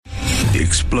The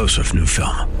explosive new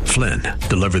film, Flynn,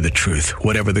 deliver the truth,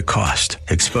 whatever the cost,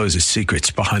 exposes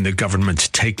secrets behind the government's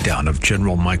takedown of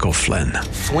General Michael Flynn.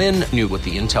 Flynn knew what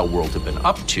the intel world had been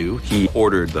up to. He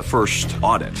ordered the first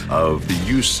audit of the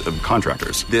use of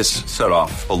contractors. This set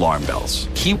off alarm bells.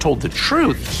 He told the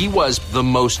truth. He was the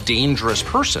most dangerous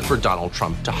person for Donald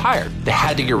Trump to hire. They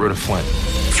had to get rid of Flynn.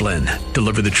 Flynn,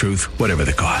 deliver the truth, whatever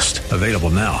the cost. Available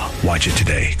now. Watch it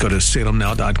today. Go to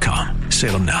salemnow.com.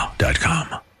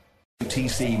 salemnow.com.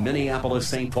 TC Minneapolis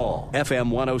St. Paul,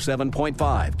 FM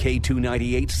 107.5,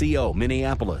 K298CO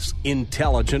Minneapolis,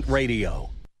 Intelligent Radio.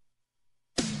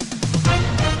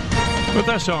 With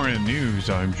SRN News,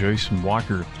 I'm Jason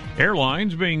Walker.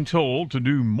 Airlines being told to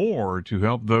do more to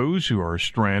help those who are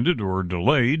stranded or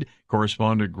delayed.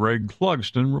 Correspondent Greg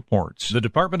Clugston reports. The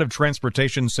Department of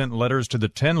Transportation sent letters to the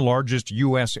 10 largest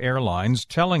U.S. airlines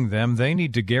telling them they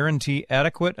need to guarantee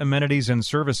adequate amenities and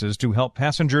services to help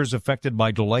passengers affected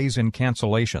by delays and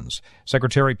cancellations.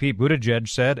 Secretary Pete Buttigieg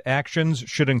said actions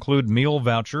should include meal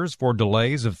vouchers for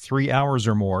delays of 3 hours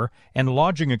or more and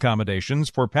lodging accommodations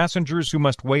for passengers who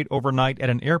must wait overnight at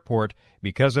an airport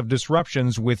because of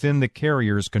disruptions within the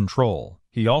carrier's control.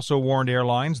 He also warned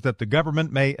airlines that the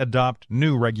government may adopt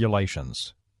new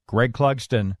regulations. Greg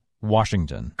Clugston,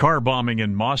 Washington. Car bombing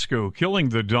in Moscow killing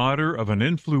the daughter of an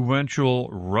influential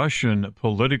Russian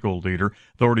political leader.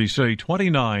 Authorities say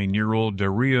 29-year-old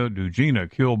Daria Dugina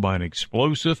killed by an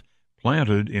explosive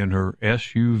planted in her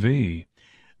SUV.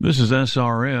 This is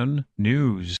SRN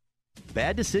News.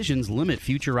 Bad decisions limit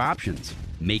future options.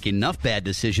 Make enough bad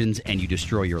decisions and you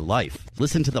destroy your life.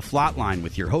 Listen to The Flatline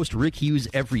with your host Rick Hughes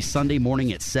every Sunday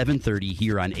morning at 7:30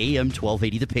 here on AM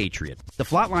 1280 The Patriot. The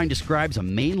Flatline describes a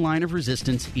main line of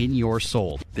resistance in your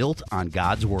soul, built on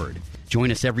God's Word. Join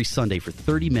us every Sunday for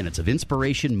 30 minutes of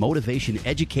inspiration, motivation,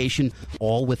 education,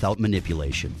 all without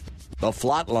manipulation. The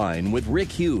Flatline with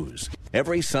Rick Hughes,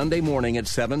 every Sunday morning at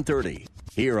 7:30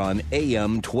 here on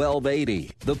AM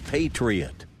 1280 The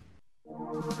Patriot.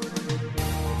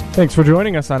 Thanks for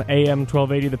joining us on AM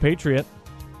 1280 The Patriot.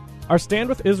 Our Stand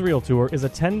With Israel tour is a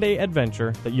 10-day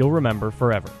adventure that you'll remember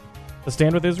forever. The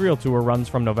Stand With Israel tour runs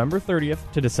from November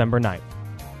 30th to December 9th.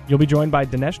 You'll be joined by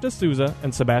Dinesh D'Souza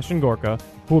and Sebastian Gorka,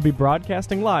 who will be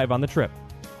broadcasting live on the trip.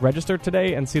 Register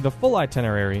today and see the full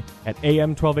itinerary at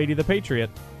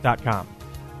am1280thepatriot.com.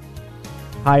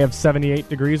 High of 78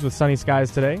 degrees with sunny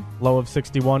skies today, low of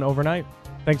 61 overnight.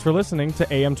 Thanks for listening to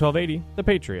AM 1280 The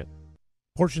Patriot.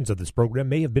 Portions of this program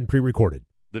may have been pre-recorded.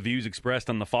 The views expressed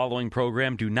on the following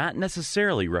program do not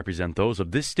necessarily represent those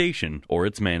of this station or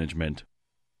its management.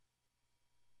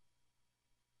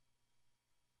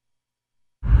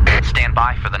 Stand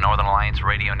by for the Northern Alliance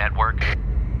Radio Network.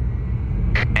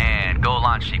 And go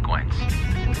launch sequence.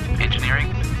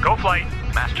 Engineering, go flight.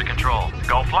 Master control,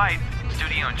 go flight.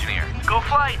 Studio engineer, go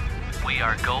flight. We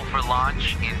are go for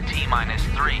launch in T-minus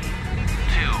 3, 2,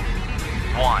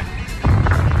 1.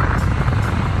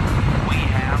 We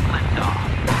have liftoff.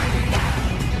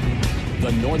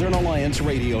 The Northern Alliance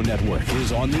Radio Network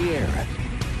is on the air.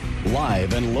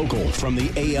 Live and local from the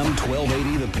AM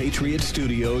 1280 The Patriot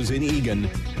Studios in Eagan,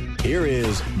 here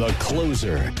is the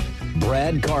closer,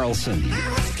 Brad Carlson.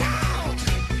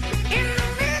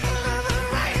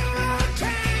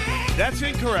 That's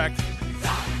incorrect.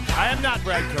 I am not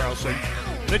Brad Carlson.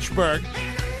 Mitch Berg,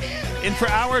 in for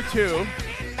hour 2,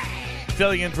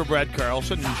 filling in for Brad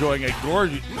Carlson, enjoying a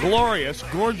glorious,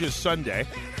 gorgeous Sunday,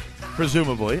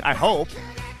 presumably, I hope,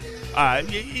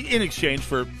 in exchange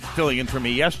for filling in for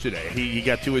me yesterday. He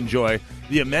got to enjoy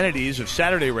the amenities of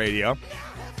Saturday radio,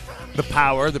 the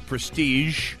power, the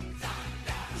prestige,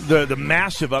 the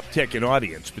massive uptick in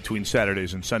audience between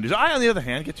Saturdays and Sundays. I, on the other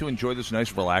hand, get to enjoy this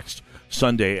nice, relaxed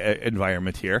Sunday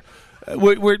environment here,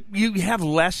 where you have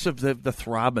less of the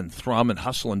throb and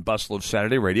hustle and bustle of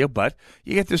Saturday radio, but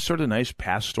you get this sort of nice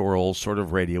pastoral sort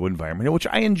of radio environment, which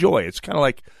I enjoy. It's kind of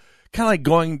like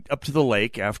going up to the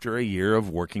lake after a year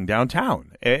of working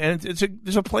downtown, and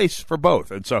there's a place for both,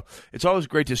 and so it's always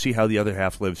great to see how the other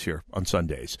half lives here on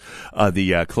Sundays,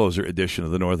 the closer edition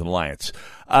of the Northern Alliance.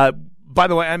 By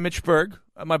the way, I'm Mitch Berg.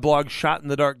 My blog,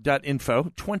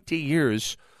 shotinthedark.info, 20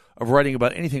 years of writing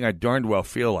about anything I darned well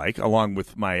feel like, along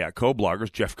with my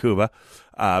co-bloggers, Jeff Kuba,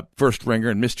 First Ringer,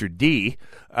 and Mr. D,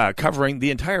 covering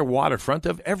the entire waterfront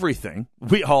of everything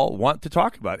we all want to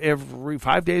talk about every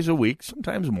 5 days a week,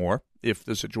 sometimes more, if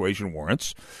the situation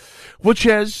warrants, which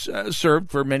has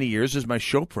served for many years as my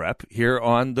show prep here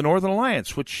on the Northern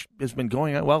Alliance, which has been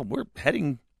going on. Well, we're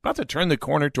about to turn the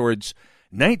corner towards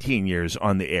 19 years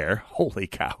on the air. Holy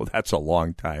cow, that's a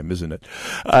long time, isn't it?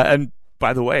 And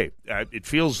by the way, it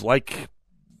feels like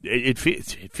It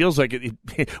feels like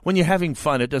when you're having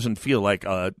fun, it doesn't feel like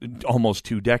almost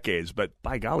 2 decades, but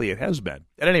by golly, it has been.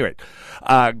 At any rate,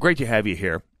 great to have you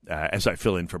here as I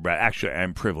fill in for Brad. Actually,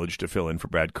 I'm privileged to fill in for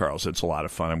Brad Carlson. It's a lot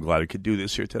of fun. I'm glad I could do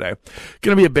this here today.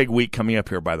 Going to be a big week coming up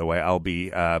here, by the way. I'll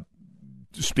be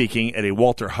speaking at a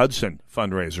Walter Hudson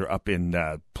fundraiser up in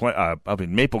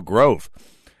Maple Grove.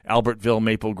 Albertville,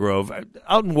 Maple Grove,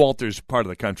 out in Walter's part of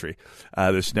the country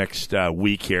this next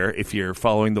week here. If you're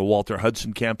following the Walter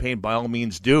Hudson campaign, by all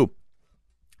means do.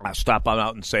 Stop on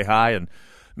out and say hi and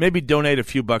maybe donate a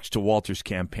few bucks to Walter's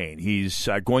campaign. He's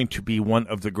going to be one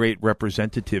of the great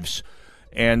representatives,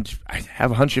 and I have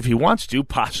a hunch if he wants to,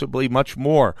 possibly much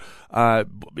more.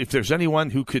 If there's anyone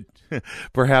who could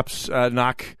perhaps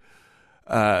knock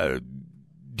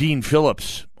Dean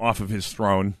Phillips off of his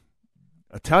throne,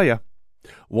 I tell you,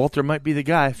 Walter might be the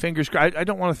guy. Fingers crossed. I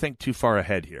don't want to think too far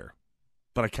ahead here,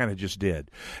 but I kind of just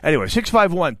did. Anyway,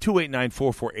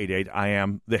 651-289-4488. I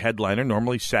am the headliner,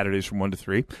 normally Saturdays from 1 to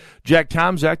 3. Jack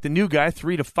Tomczak, the new guy,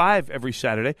 3 to 5 every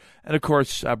Saturday. And, of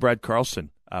course, Brad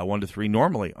Carlson, 1 to 3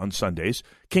 normally on Sundays.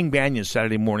 King Banyan,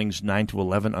 Saturday mornings, 9 to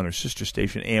 11 on our sister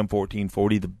station, AM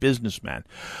 1440, The Businessman.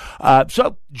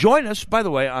 So join us. By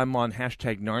the way, I'm on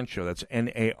hashtag Narn Show. That's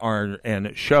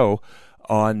Narn Show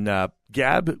on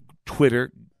Gab,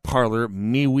 Twitter, Parler,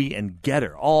 MeWe, and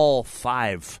Getter. All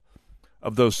 5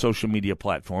 of those social media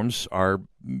platforms are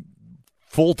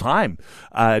full-time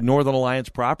Northern Alliance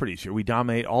properties here. We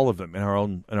dominate all of them in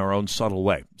our own subtle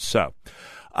way. So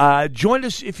join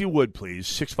us if you would, please.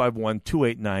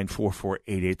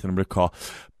 651-289-4488, the number to call.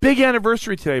 Big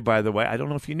anniversary today, by the way. I don't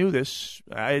know if you knew this.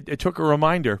 I took a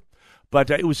reminder,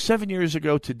 but it was 7 years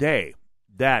ago today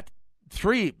that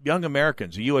 3 young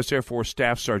Americans, a U.S. Air Force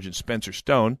Staff Sergeant Spencer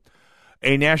Stone,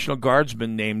 a National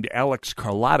Guardsman named Alex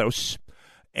Carlatos,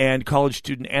 and college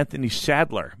student Anthony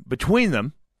Sadler, between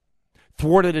them,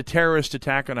 thwarted a terrorist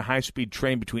attack on a high-speed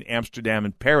train between Amsterdam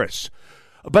and Paris.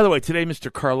 By the way, today Mr.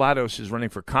 Carlatos is running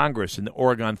for Congress in the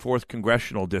Oregon 4th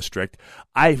Congressional District.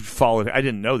 I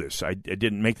didn't know this. I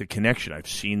didn't make the connection. I've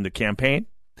seen the campaign.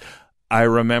 I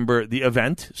remember the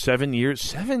event 7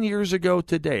 years ago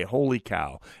today. Holy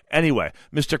cow. Anyway,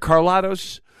 Mr.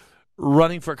 Carlatos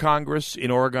running for Congress in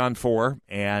Oregon 4,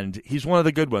 and he's one of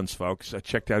the good ones, folks. I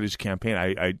checked out his campaign.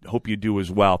 I hope you do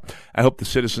as well. I hope the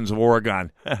citizens of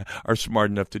Oregon are smart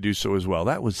enough to do so as well.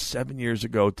 That was 7 years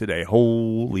ago today.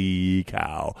 Holy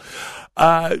cow.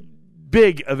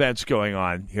 Big events going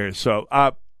on here. So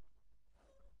I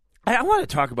want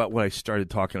to talk about what I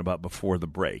started talking about before the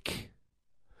break.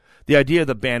 The idea of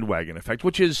the bandwagon effect,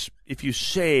 which is if you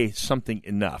say something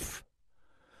enough,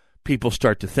 people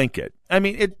start to think it. I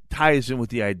mean, it ties in with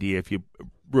the idea if you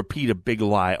repeat a big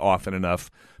lie often enough,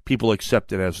 people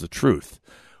accept it as the truth.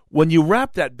 When you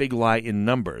wrap that big lie in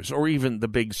numbers, or even the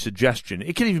big suggestion,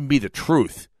 it can even be the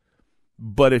truth.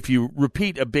 But if you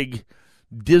repeat a big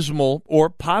dismal or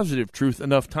positive truth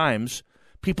enough times,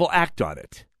 people act on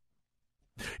it.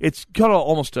 It's kind of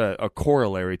almost a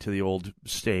corollary to the old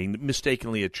saying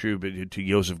mistakenly attributed to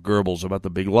Joseph Goebbels about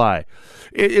the big lie.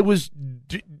 It was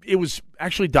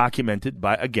actually documented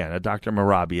by, again, a Dr.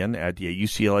 Mehrabian at the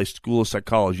UCLA School of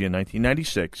Psychology in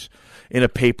 1996 in a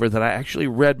paper that I actually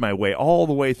read my way all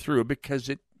the way through because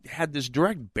it had this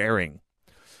direct bearing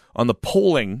on the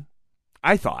polling.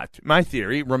 I thought, my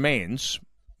theory remains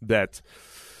that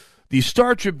the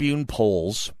Star Tribune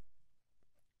polls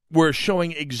were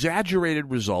showing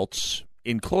exaggerated results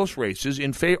in close races,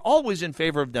 always in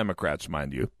favor of Democrats,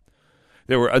 mind you.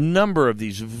 There were a number of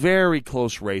these very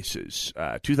close races.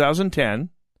 2010,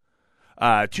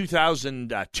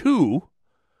 2002,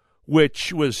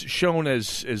 which was shown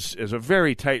as a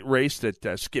very tight race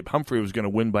that Skip Humphrey was going to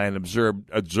win by an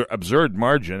absurd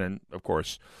margin, and, of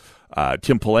course,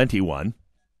 Tim Pawlenty won.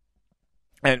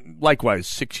 And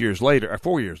likewise, 4 years later,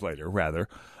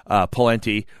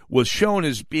 Pawlenty was shown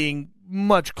as being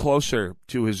much closer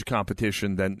to his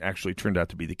competition than actually turned out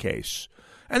to be the case.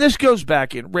 And this goes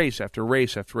back in race after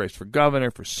race after race for governor,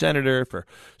 for senator, for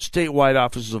statewide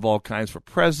offices of all kinds, for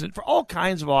president, for all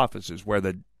kinds of offices where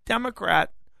the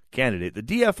Democrat candidate, the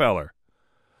DFLer,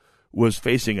 was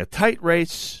facing a tight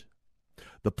race.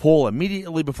 The poll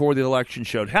immediately before the election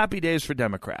showed happy days for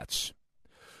Democrats.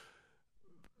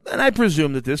 And I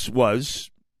presume that this was,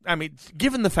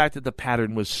 given the fact that the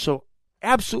pattern was so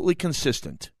absolutely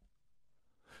consistent.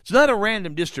 It's not a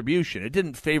random distribution. It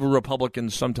didn't favor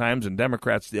Republicans sometimes and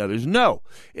Democrats the others. No,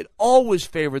 it always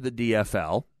favored the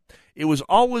DFL. It was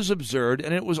always absurd,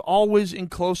 and it was always in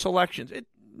close elections.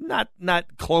 Not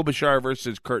Klobuchar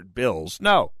versus Kurt Bills.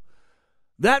 No,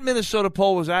 that Minnesota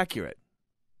poll was accurate.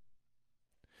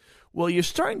 Well, you're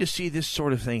starting to see this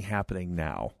sort of thing happening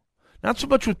now. Not so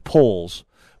much with polls,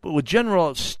 but with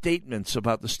general statements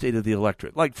about the state of the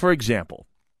electorate. Like, for example,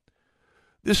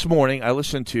 this morning I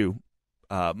listened to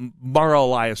Mara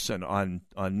Eliason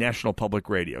on National Public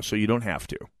Radio, so you don't have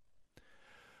to.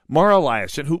 Mara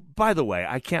Eliason, who, by the way,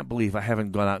 I can't believe I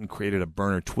haven't gone out and created a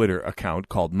burner Twitter account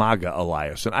called MAGA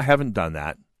Eliason. I haven't done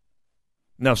that.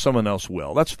 Now someone else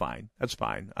will. That's fine. That's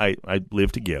fine. I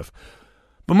live to give.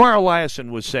 But Mara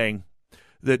Eliason was saying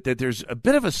that there's a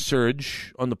bit of a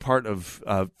surge on the part of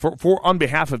on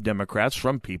behalf of Democrats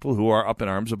from people who are up in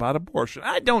arms about abortion.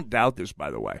 I don't doubt this,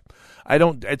 by the way. I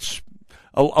don't. It's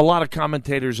a lot of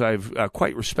commentators I've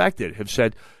quite respected have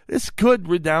said this could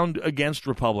redound against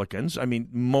Republicans. I mean,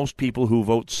 most people who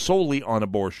vote solely on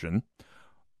abortion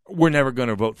were never going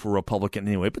to vote for Republican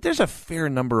anyway. But there's a fair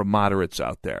number of moderates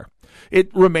out there.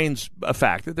 It remains a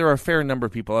fact that there are a fair number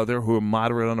of people out there who are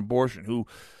moderate on abortion, who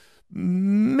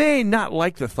may not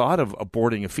like the thought of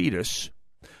aborting a fetus,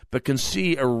 but can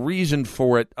see a reason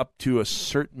for it up to a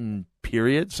certain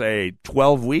period, say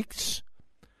 12 weeks,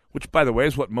 which, by the way,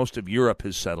 is what most of Europe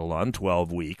has settled on,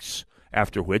 12 weeks,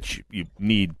 after which you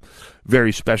need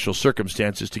very special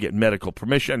circumstances to get medical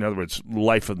permission. In other words,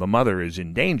 life of the mother is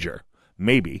in danger,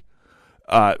 maybe.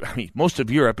 I mean, most of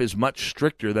Europe is much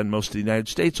stricter than most of the United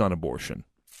States on abortion.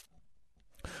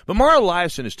 But Mara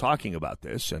Eliason is talking about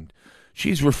this, and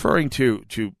she's referring to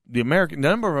the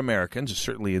number of Americans,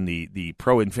 certainly in the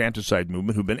pro-infanticide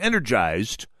movement, who've been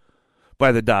energized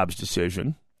by the Dobbs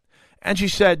decision. And she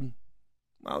said,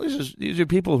 well, these are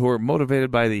people who are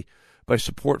motivated by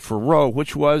support for Roe,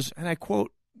 which was, and I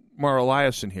quote Mara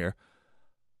Eliason here,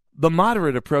 the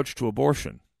moderate approach to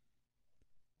abortion.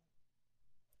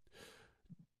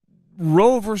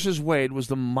 Roe versus Wade was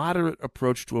the moderate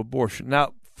approach to abortion.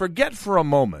 Now, forget for a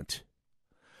moment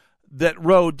that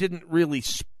Roe didn't really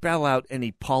spell out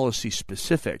any policy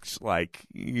specifics, like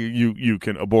you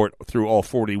can abort through all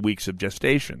 40 weeks of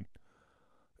gestation.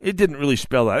 It didn't really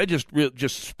spell out. It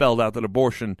just spelled out that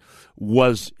abortion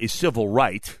was a civil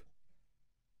right,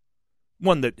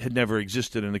 one that had never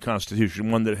existed in the Constitution,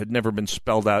 one that had never been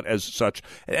spelled out as such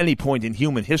at any point in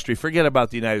human history. Forget about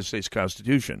the United States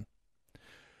Constitution.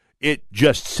 It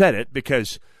just said it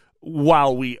because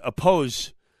while we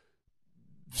oppose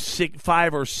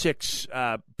 5 or 6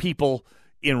 people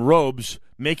in robes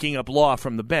making up law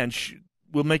from the bench,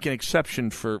 we'll make an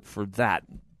exception for that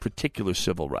particular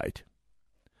civil right.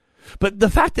 But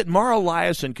the fact that Mara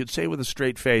Eliason could say with a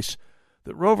straight face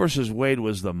that Roe versus Wade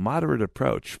was the moderate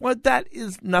approach, well, that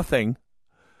is nothing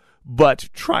but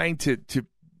trying to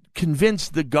convince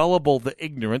the gullible, the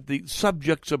ignorant, the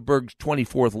subjects of Berg's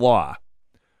 24th law,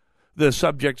 the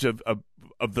subjects of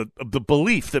the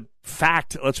belief, the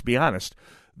fact, let's be honest,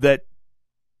 that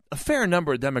a fair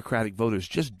number of Democratic voters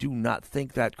just do not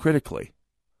think that critically.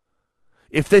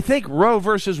 If they think Roe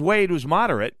versus Wade was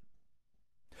moderate,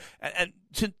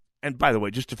 and by the way,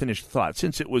 just to finish the thought,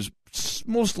 since it was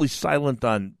mostly silent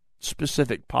on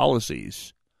specific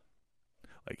policies,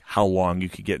 like how long you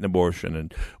could get an abortion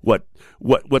and what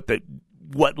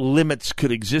limits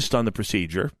could exist on the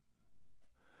procedure,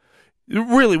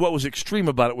 really what was extreme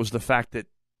about it was the fact that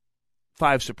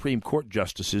 5 Supreme Court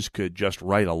justices could just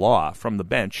write a law from the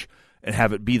bench and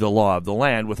have it be the law of the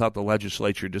land without the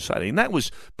legislature deciding. And that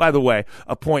was, by the way,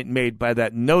 a point made by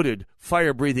that noted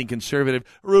fire-breathing conservative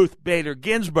Ruth Bader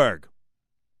Ginsburg.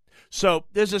 So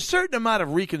there's a certain amount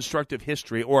of reconstructive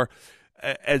history, or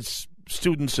as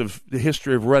students of the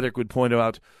history of rhetoric would point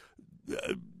out,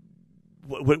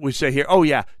 what we say here, oh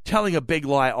yeah, telling a big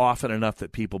lie often enough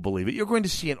that people believe it. You're going to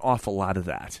see an awful lot of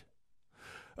that.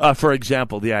 For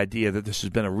example, the idea that this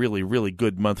has been a really, really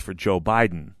good month for Joe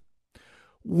Biden.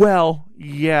 Well,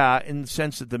 yeah, in the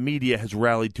sense that the media has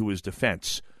rallied to his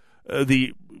defense.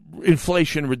 The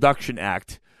Inflation Reduction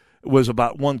Act was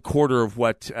about 1/4 of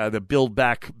what the Build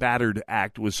Back Battered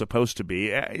Act was supposed to be.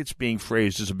 It's being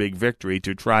phrased as a big victory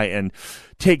to try and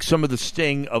take some of the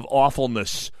sting of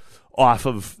awfulness off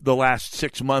of the last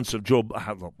 6 months of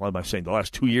the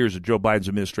last 2 years of Joe Biden's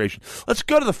administration. Let's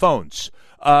go to the phones.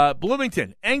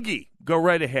 Bloomington, Engie, go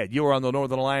right ahead. You are on the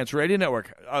Northern Alliance Radio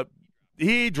Network.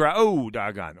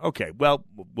 Doggone. Okay, well,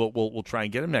 we'll try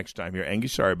and get him next time here. Engie,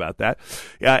 sorry about that.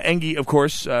 Engie, of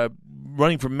course,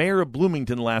 running for mayor of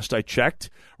Bloomington last I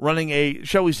checked, running a,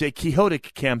 shall we say,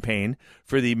 quixotic campaign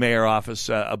for the mayor office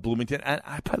of Bloomington. And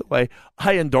by the way,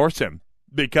 I endorse him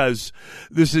because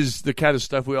this is the kind of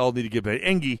stuff we all need to get back.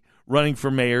 Engie running for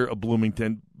mayor of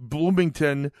Bloomington.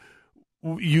 Bloomington,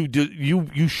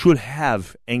 you should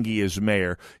have Engie as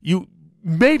mayor.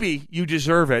 Maybe you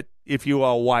deserve it if you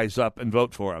all wise up and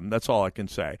vote for him. That's all I can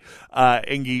say.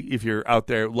 Engie, if you're out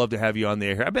there, love to have you on the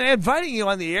air. I've been inviting you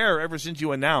on the air ever since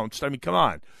you announced. I mean, come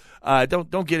on.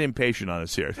 Don't get impatient on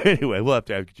us here. Anyway, we'll have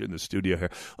to get you in the studio here.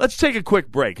 Let's take a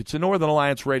quick break. It's the Northern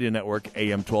Alliance Radio Network,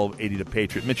 AM 1280 The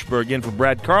Patriot. Mitch Berg in for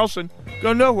Brad Carlson.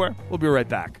 Go nowhere. We'll be right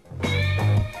back.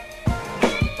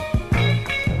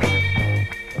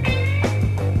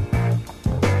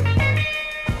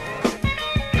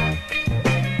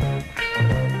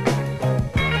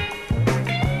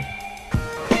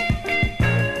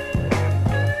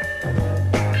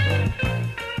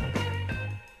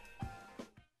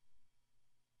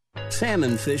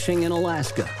 Salmon fishing in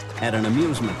Alaska, at an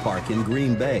amusement park in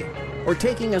Green Bay, or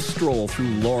taking a stroll through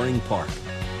Loring Park.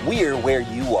 We're where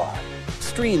you are.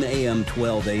 Stream AM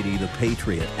 1280 The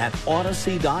Patriot at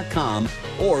Odyssey.com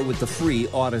or with the free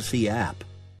Odyssey app.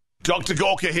 Dr.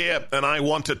 Gorka here, and I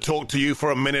want to talk to you for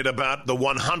a minute about the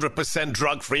 100%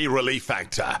 drug-free Relief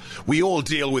Factor. We all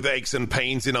deal with aches and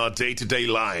pains in our day-to-day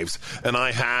lives, and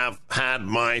I have had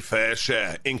my fair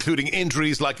share, including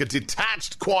injuries like a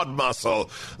detached quad muscle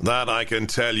that I can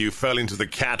tell you fell into the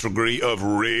category of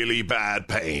really bad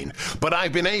pain. But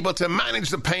I've been able to manage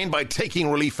the pain by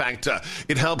taking Relief Factor.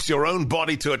 It helps your own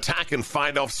body to attack and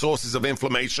fight off sources of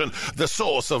inflammation, the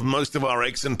source of most of our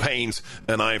aches and pains,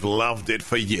 and I've loved it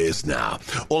for years now.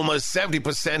 Almost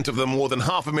 70% of the more than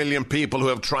 500,000 people who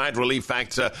have tried Relief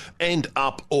Factor end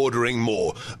up ordering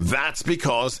more. That's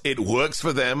because it works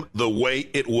for them the way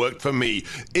it worked for me.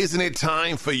 Isn't it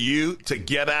time for you to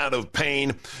get out of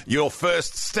pain? Your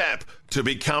first step to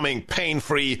becoming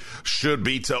pain-free should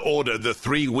be to order the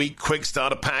 3-week quick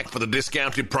starter pack for the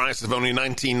discounted price of only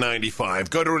 $19.95.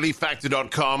 Go to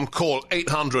relieffactor.com, call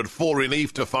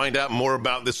 800-4RELIEF to find out more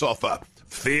about this offer.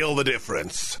 Feel the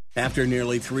difference. After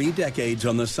nearly 3 decades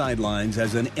on the sidelines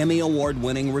as an Emmy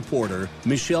Award-winning reporter,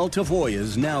 Michelle Tafoya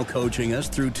is now coaching us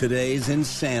through today's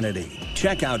insanity.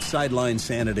 Check out Sideline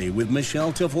Sanity with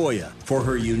Michelle Tafoya for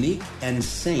her unique and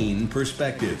sane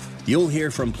perspective. You'll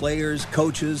hear from players,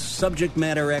 coaches, subject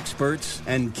matter experts,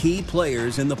 and key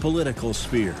players in the political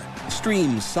sphere.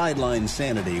 Stream Sideline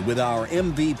Sanity with our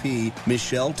MVP,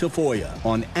 Michelle Tafoya,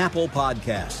 on Apple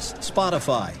Podcasts,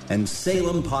 Spotify, and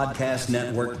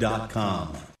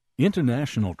SalemPodcastNetwork.com.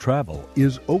 International travel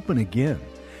is open again.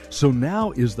 So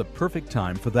now is the perfect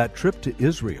time for that trip to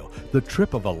Israel, the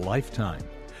trip of a lifetime.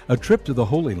 A trip to the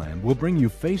Holy Land will bring you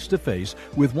face to face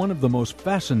with one of the most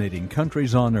fascinating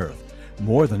countries on earth.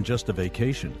 More than just a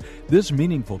vacation, this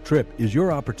meaningful trip is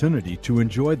your opportunity to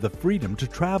enjoy the freedom to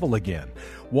travel again,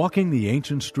 walking the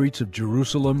ancient streets of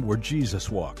Jerusalem where Jesus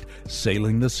walked,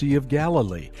 sailing the Sea of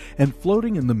Galilee, and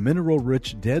floating in the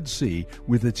mineral-rich Dead Sea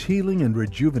with its healing and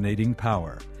rejuvenating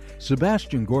power.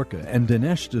 Sebastian Gorka and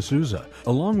Dinesh D'Souza,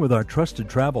 along with our trusted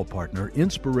travel partner,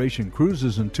 Inspiration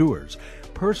Cruises and Tours,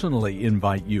 personally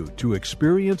invite you to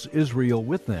experience Israel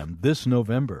with them this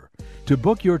November. To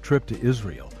book your trip to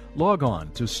Israel, log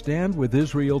on to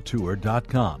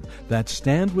standwithisraeltour.com. That's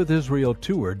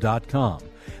standwithisraeltour.com.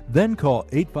 Then call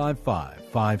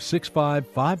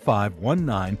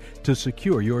 855-565-5519 to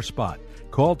secure your spot.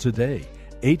 Call today,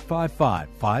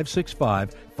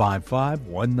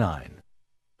 855-565-5519.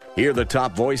 Hear the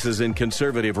top voices in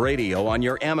conservative radio on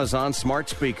your Amazon smart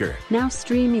speaker. Now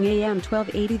streaming AM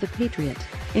 1280 The Patriot.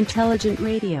 Intelligent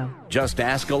radio. Just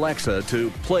ask Alexa to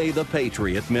play The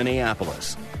Patriot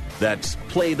Minneapolis. That's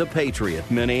Play the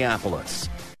Patriot Minneapolis.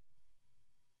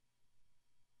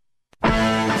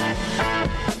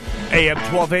 AM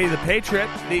 1280 The Patriot,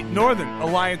 the Northern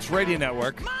Alliance Radio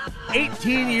Network.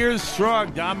 18 years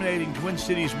strong, dominating Twin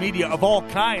Cities media of all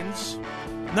kinds.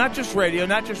 Not just radio,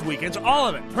 not just weekends, all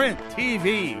of it. Print,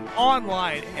 TV,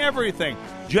 online, everything.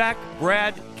 Jack,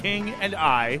 Brad, King, and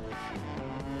I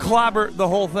clobber the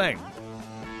whole thing.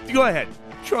 Go ahead.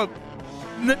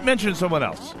 Mention someone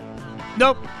else.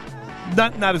 Nope.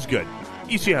 Not as good.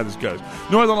 You see how this goes.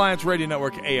 Northern Alliance Radio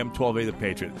Network, AM 1280 The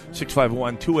Patriot,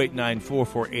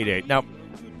 651-289-4488. Now,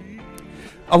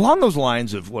 along those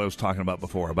lines of what I was talking about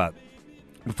before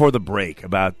the break,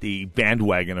 about the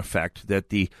bandwagon effect that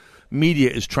the media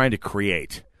is trying to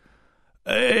create.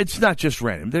 It's not just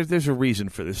random. There's a reason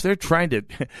for this. They're trying to,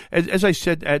 as I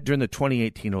said during the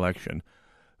 2018 election,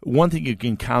 one thing you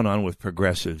can count on with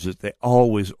progressives is they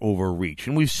always overreach.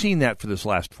 And we've seen that for this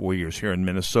last 4 years here in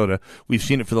Minnesota. We've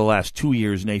seen it for the last 2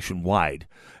 years nationwide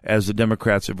as the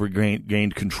Democrats have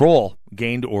gained control,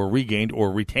 gained or regained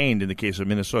or retained, in the case of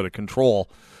Minnesota, control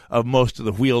of most of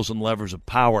the wheels and levers of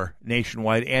power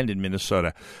nationwide and in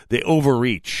Minnesota. They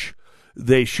overreach.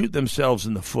 They shoot themselves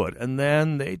in the foot, and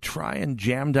then they try and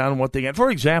jam down what they get. For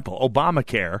example,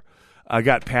 Obamacare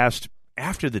got passed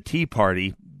after the Tea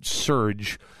Party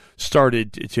surge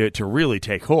started to really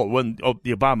take hold, when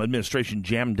the Obama administration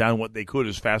jammed down what they could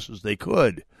as fast as they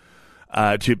could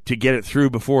to get it through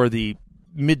before the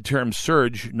midterm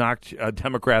surge knocked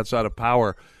Democrats out of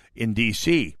power in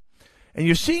D.C. And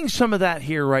you're seeing some of that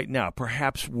here right now,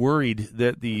 perhaps worried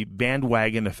that the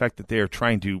bandwagon effect that they are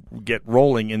trying to get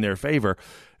rolling in their favor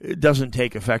doesn't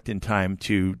take effect in time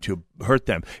to hurt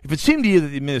them. If it seemed to you that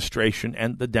the administration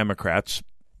and the Democrats,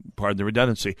 pardon the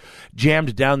redundancy,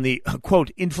 jammed down the, quote,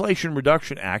 Inflation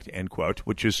Reduction Act, end quote,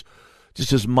 which is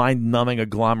just this mind-numbing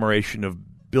agglomeration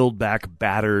of Build Back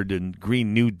Battered and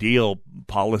Green New Deal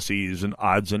policies and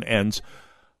odds and ends,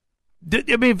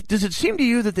 does it seem to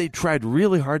you that they tried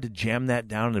really hard to jam that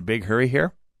down in a big hurry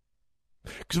here?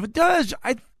 Because if it does,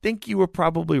 I think you were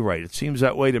probably right. It seems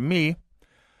that way to me.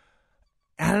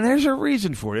 And there's a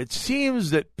reason for it. It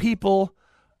seems that people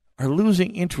are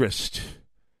losing interest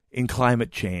in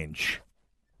climate change.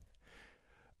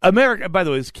 America, by the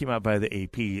way, this came out by the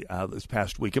AP this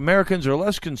past week. Americans are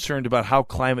less concerned about how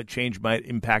climate change might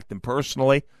impact them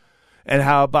personally and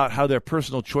how their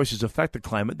personal choices affect the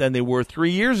climate than they were 3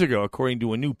 years ago, according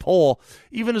to a new poll,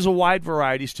 even as a wide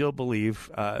variety still believe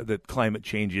that climate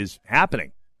change is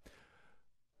happening.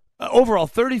 Overall,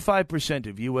 35%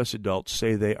 of U.S. adults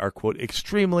say they are, quote,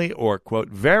 extremely or, quote,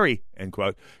 very, end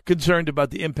quote, concerned about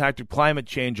the impact of climate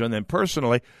change on them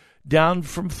personally, down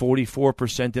from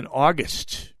 44% in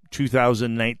August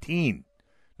 2019.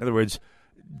 In other words,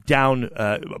 down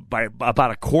by about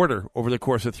a quarter over the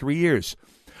course of 3 years.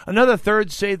 Another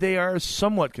third say they are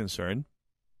somewhat concerned.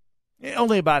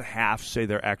 Only about half say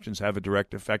their actions have a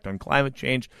direct effect on climate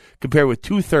change, compared with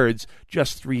 2/3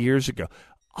 just 3 years ago.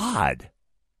 Odd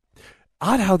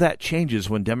how that changes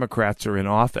when Democrats are in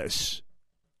office.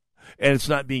 And it's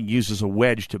not being used as a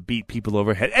wedge to beat people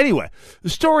overhead. Anyway, the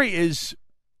story is,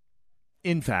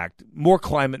 in fact, more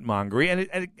climate mongery,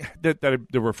 and that they're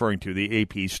referring to, the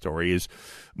AP story, is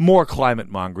more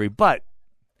climate mongery, but,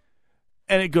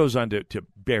 and it goes on to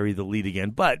bury the lead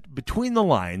again, but between the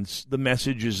lines, the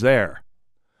message is there.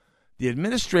 The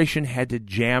administration had to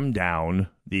jam down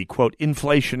the, quote,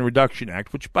 Inflation Reduction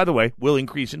Act, which, by the way, will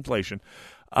increase inflation,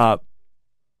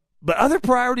 but other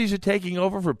priorities are taking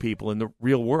over for people in the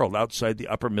real world outside the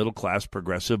upper middle class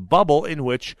progressive bubble in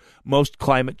which most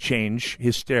climate change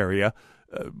hysteria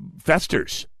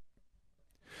festers.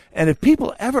 And if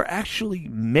people ever actually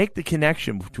make the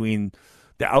connection between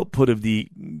the output of the,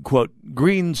 quote,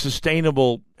 green,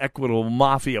 sustainable, equitable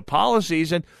mafia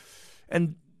policies and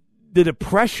the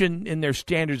depression in their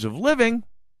standards of living,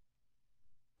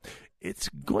 it's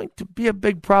going to be a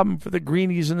big problem for the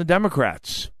Greenies and the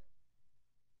Democrats.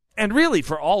 And really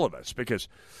for all of us, because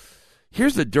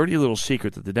here's the dirty little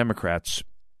secret that the Democrats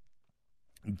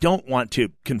don't want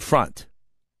to confront.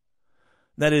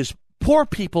 That is, poor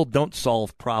people don't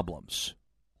solve problems.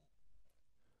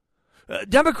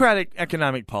 Democratic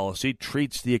economic policy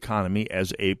treats the economy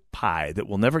as a pie that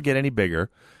will never get any bigger,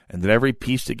 and that every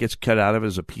piece that gets cut out of it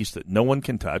is a piece that no one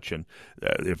can touch. And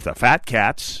if the fat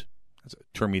cats, that's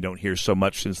a term you don't hear so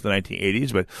much since the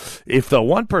 1980s, but if the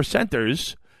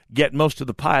 1%ers get most of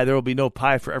the pie, there will be no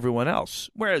pie for everyone else.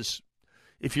 Whereas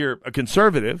if you're a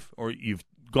conservative or you've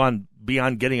gone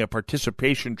beyond getting a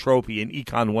participation trophy in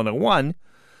Econ 101,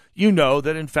 you know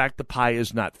that, in fact, the pie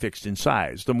is not fixed in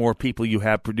size. The more people you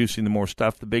have producing the more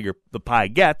stuff, the bigger the pie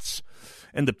gets.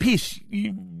 And the piece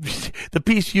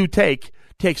you take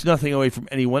takes nothing away from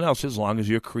anyone else as long as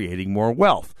you're creating more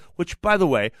wealth, which, by the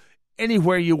way,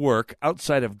 anywhere you work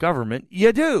outside of government,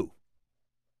 you do.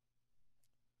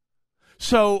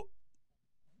 So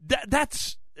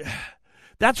that's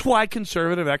why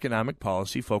conservative economic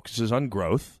policy focuses on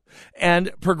growth,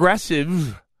 and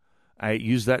progressive, I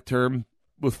use that term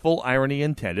with full irony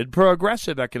intended,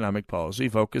 progressive economic policy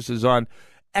focuses on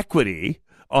equity,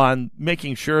 on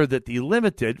making sure that the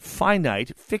limited,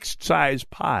 finite, fixed-size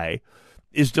pie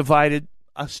is divided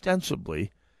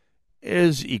ostensibly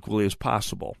as equally as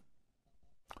possible.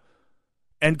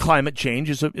 And climate change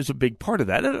is a big part of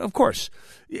that. And of course,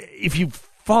 if you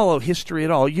follow history at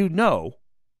all, you know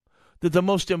that the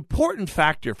most important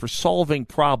factor for solving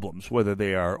problems, whether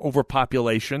they are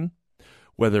overpopulation,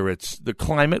 whether it's the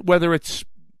climate, whether it's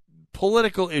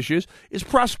political issues, is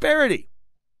prosperity.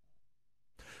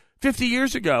 50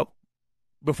 years ago,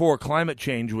 before climate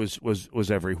change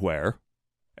was everywhere,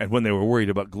 and when they were worried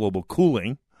about global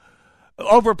cooling,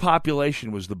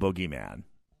 overpopulation was the boogeyman.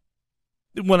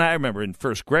 When I remember in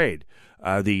first grade,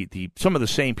 some of the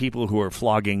same people who are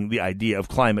flogging the idea of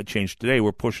climate change today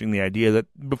were pushing the idea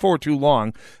that before too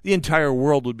long, the entire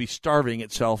world would be starving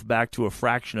itself back to a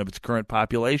fraction of its current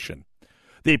population.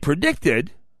 They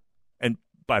predicted, and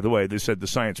by the way, they said the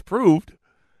science proved,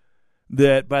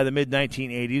 that by the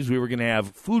mid-1980s we were going to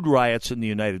have food riots in the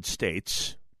United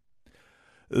States,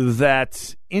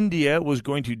 that India was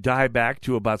going to die back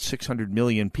to about 600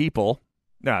 million people.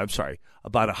 No, I'm sorry,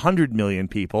 about 100 million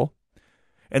people.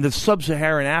 And that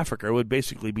sub-Saharan Africa would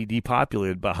basically be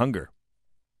depopulated by hunger.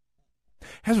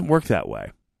 Hasn't worked that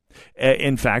way.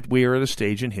 In fact, we are at a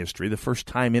stage in history, the first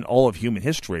time in all of human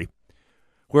history,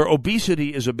 where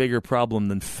obesity is a bigger problem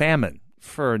than famine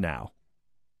for now.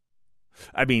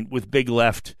 I mean, with Big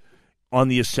Left on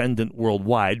the ascendant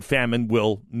worldwide, famine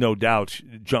will no doubt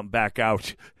jump back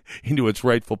out into its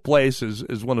rightful place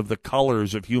as one of the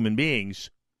colors of human beings.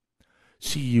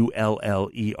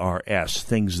 C-U-L-L-E-R-S,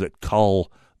 things that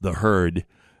cull the herd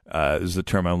is the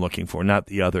term I'm looking for, not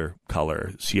the other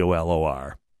color,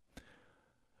 C-O-L-O-R.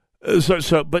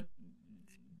 But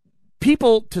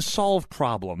people, to solve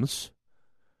problems,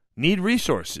 need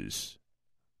resources.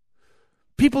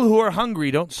 People who are hungry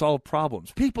don't solve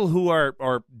problems. People who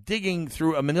are digging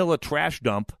through a manila trash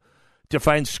dump to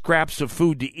find scraps of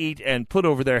food to eat and put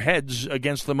over their heads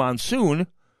against the monsoon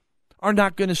are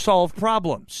not going to solve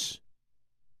problems.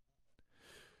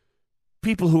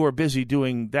 People who are busy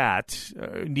doing that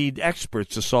need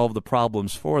experts to solve the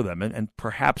problems for them, and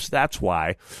perhaps that's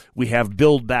why we have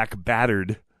Build Back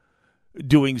Battered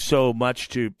doing so much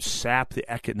to sap the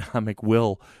economic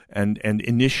will and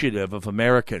initiative of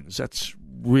Americans. That's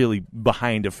really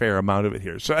behind a fair amount of it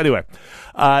here. So anyway,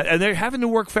 and they're having to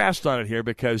work fast on it here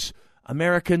because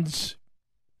Americans,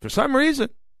 for some reason,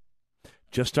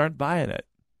 just aren't buying it.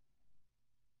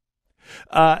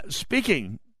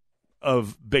 Speaking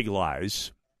of big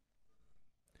lies,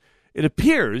 it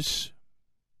appears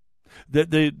that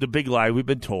the big lie we've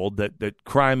been told that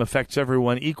crime affects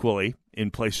everyone equally in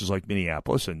places like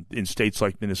Minneapolis and in states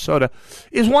like Minnesota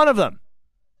is one of them.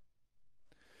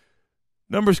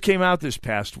 Numbers came out this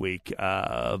past week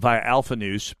via Alpha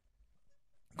News.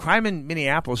 Crime in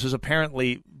Minneapolis is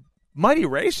apparently mighty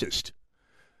racist.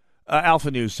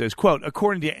 Alpha News says, quote,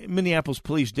 according to Minneapolis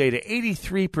police data,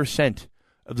 83%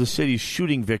 of the city's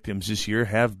shooting victims this year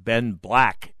have been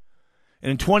black.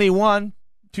 And in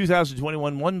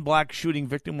 2021, one black shooting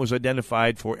victim was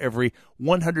identified for every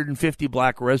 150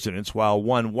 black residents, while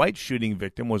one white shooting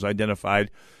victim was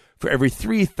identified for every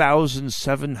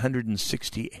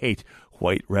 3,768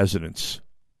 white residents.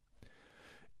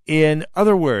 In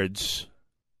other words,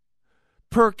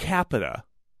 per capita,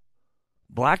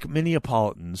 black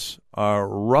Minneapolitans are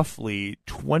roughly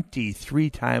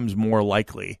 23 times more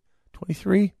likely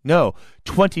 23? No,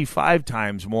 25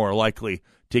 times more likely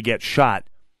to get shot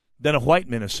than a white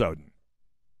Minnesotan.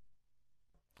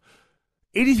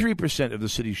 83% of the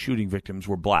city's shooting victims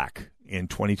were black in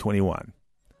 2021.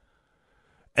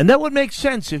 And that would make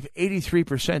sense if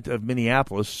 83% of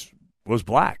Minneapolis was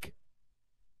black.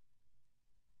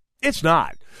 It's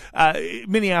not.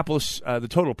 Minneapolis, the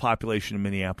total population of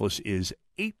Minneapolis is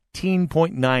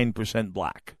 18.9%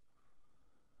 black.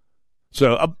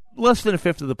 So less than a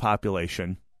fifth of the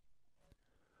population,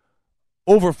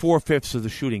 over 4/5 of the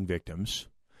shooting victims,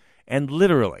 and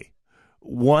literally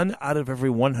 1 out of every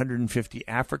 150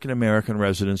 African-American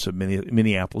residents of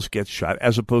Minneapolis gets shot,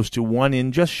 as opposed to 1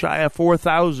 in just shy of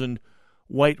 4,000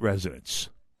 white residents.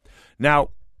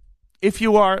 Now, if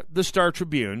you are the Star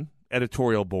Tribune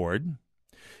editorial board,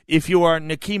 if you are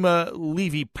Nakima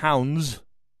Levy-Pounds,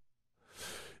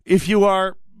 if you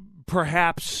are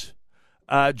perhaps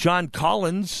John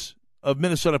Collins of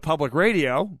Minnesota Public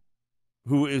Radio,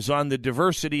 who is on the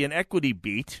diversity and equity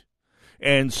beat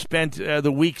and spent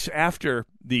the weeks after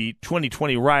the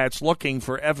 2020 riots looking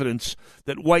for evidence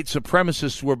that white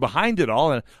supremacists were behind it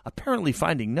all and apparently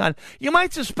finding none, you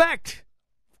might suspect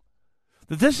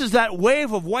that this is that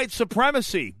wave of white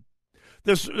supremacy,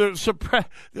 this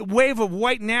wave of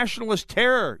white nationalist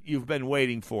terror you've been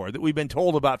waiting for, that we've been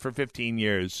told about for 15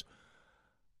 years.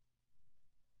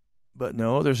 But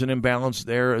no, there's an imbalance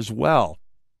there as well.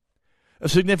 A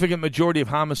significant majority of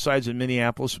homicides in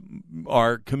Minneapolis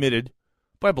are committed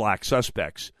by black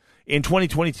suspects. In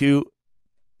 2022,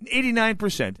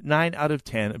 89%, 9 out of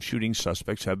 10 of shooting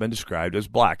suspects have been described as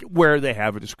black, where they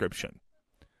have a description.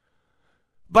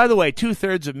 By the way,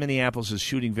 2/3 of Minneapolis'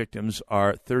 shooting victims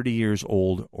are 30 years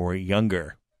old or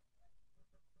younger.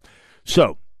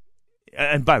 So,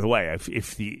 and by the way,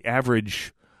 if the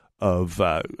average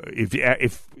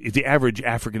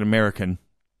African American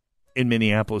in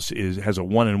Minneapolis has a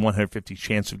 1 in 150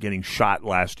 chance of getting shot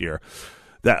last year,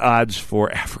 the odds for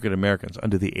African Americans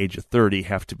under the age of 30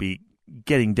 have to be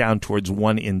getting down towards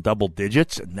 1 in double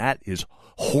digits, and that is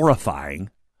horrifying,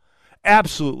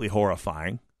 absolutely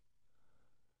horrifying.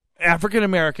 African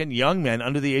American young men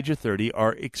under the age of 30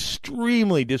 are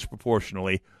extremely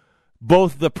disproportionately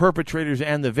both the perpetrators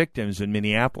and the victims in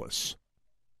Minneapolis.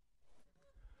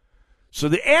 So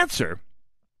the answer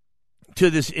to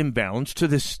this imbalance, to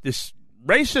this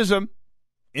racism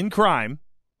in crime,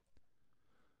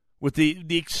 with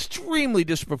the extremely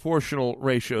disproportional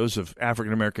ratios of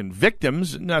African-American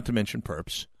victims, not to mention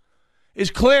perps, is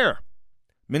clear.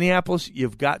 Minneapolis,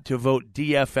 you've got to vote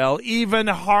DFL even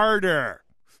harder.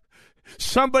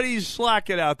 Somebody's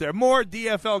slacking out there. More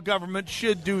DFL government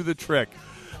should do the trick.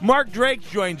 Mark Drake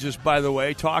joins us, by the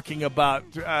way, talking about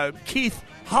Keith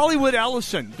Hollywood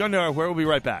Ellison. Go nowhere. We'll be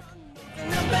right back.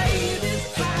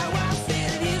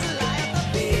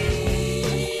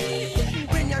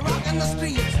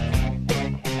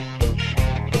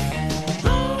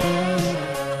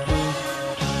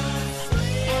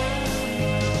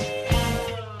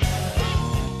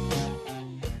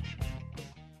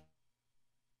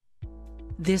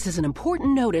 This is an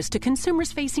important notice to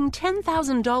consumers facing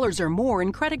 $10,000 or more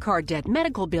in credit card debt,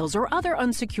 medical bills, or other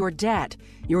unsecured debt.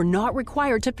 You're not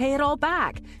required to pay it all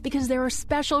back because there are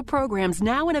special programs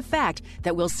now in effect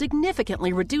that will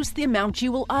significantly reduce the amount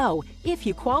you will owe if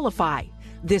you qualify.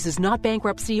 This is not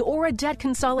bankruptcy or a debt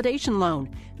consolidation loan.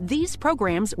 These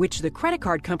programs, which the credit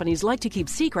card companies like to keep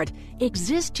secret,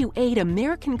 exist to aid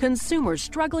American consumers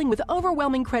struggling with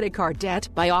overwhelming credit card debt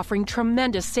by offering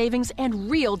tremendous savings and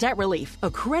real debt relief.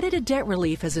 Accredited Debt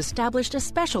Relief has established a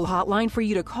special hotline for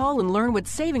you to call and learn what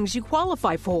savings you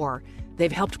qualify for.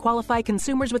 They've helped qualify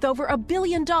consumers with over $1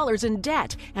 billion in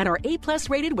debt and are A+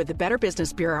 rated with the Better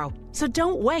Business Bureau. So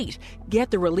don't wait. Get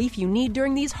the relief you need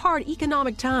during these hard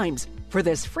economic times. For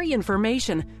this free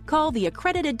information, call the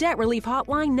Accredited Debt Relief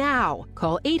Hotline now.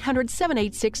 Call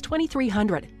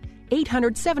 800-786-2300.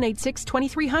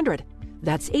 800-786-2300.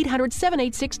 That's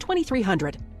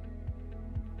 800-786-2300.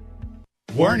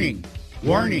 Warning,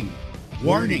 warning,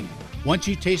 warning. Once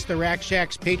you taste the Rack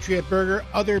Shack's Patriot Burger,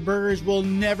 other burgers will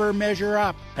never measure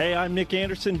up. Hey, I'm Nick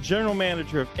Anderson, General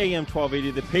Manager of AM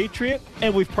 1280 The Patriot,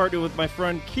 and we've partnered with my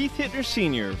friend Keith Hittner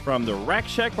Sr. from the Rack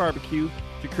Shack Barbecue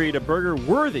to create a burger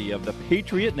worthy of the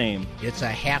Patriot name. It's a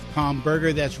half-pound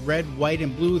burger that's red, white,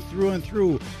 and blue through and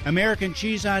through, American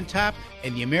cheese on top,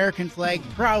 and the American flag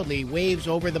proudly waves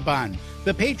over the bun.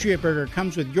 The Patriot Burger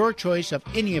comes with your choice of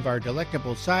any of our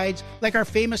delectable sides, like our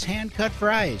famous hand-cut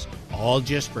fries, all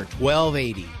just for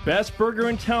 $12.80. Best burger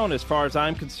in town as far as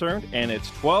I'm concerned, and it's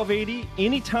 $12.80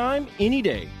 anytime, any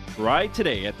day. Try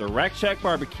today at the Rack Shack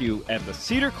Barbecue at the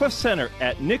Cedar Cliff Center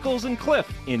at Nichols and Cliff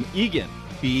in Eagan.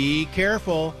 Be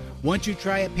careful. Once you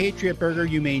try a Patriot Burger,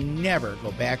 you may never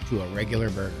go back to a regular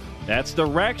burger. That's the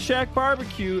Rack Shack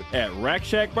Barbecue at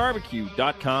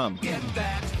RackShackBarbecue.com. Get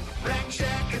that Rack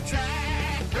Shack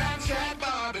attack, Rack Shack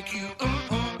Barbecue.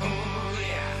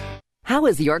 Yeah. How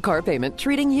is your car payment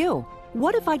treating you?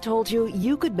 What if I told you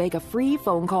you could make a free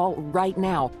phone call right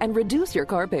now and reduce your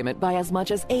car payment by as much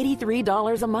as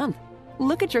 $83 a month?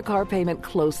 Look at your car payment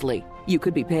closely. You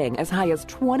could be paying as high as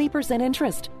 20%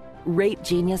 interest. Rate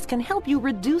Genius can help you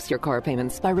reduce your car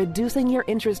payments by reducing your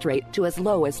interest rate to as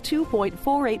low as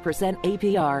 2.48%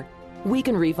 APR. We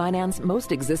can refinance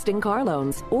most existing car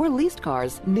loans or leased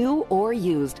cars, new or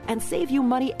used, and save you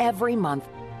money every month.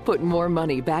 Put more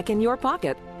money back in your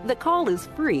pocket. The call is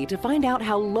free to find out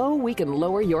how low we can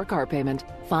lower your car payment.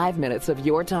 5 minutes of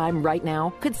your time right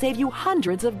now could save you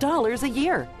hundreds of dollars a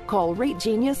year. Call Rate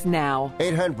Genius now.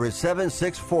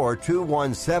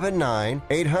 800-764-2179.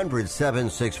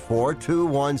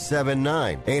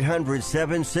 800-764-2179.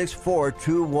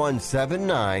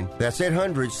 800-764-2179. That's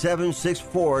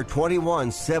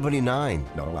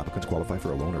 800-764-2179. Not all applicants qualify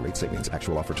for a loan or rate savings.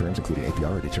 Actual offer terms, including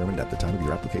APR, are determined at the time of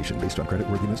your application based on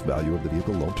creditworthiness, value of the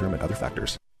vehicle, loan term, and other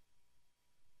factors.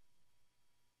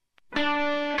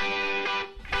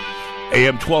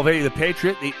 AM 1280, The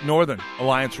Patriot, the Northern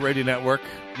Alliance Radio Network.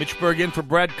 Mitch Berg in for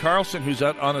Brad Carlson, who's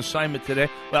out on assignment today.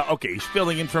 Well, okay, he's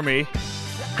filling in for me.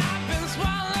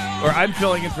 Or I'm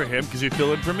filling in for him because he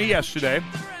filled in for me yesterday.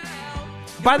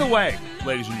 By the way,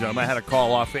 ladies and gentlemen, I had a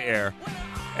call off the air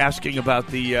asking about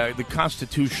the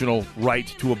constitutional right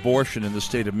to abortion in the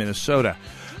state of Minnesota.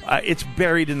 It's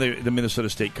buried in the Minnesota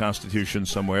State Constitution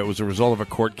somewhere. It was a result of a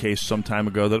court case some time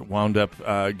ago that wound up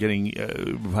getting,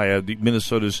 via the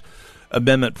Minnesota's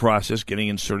amendment process, getting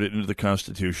inserted into the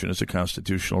Constitution as a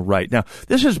constitutional right. Now,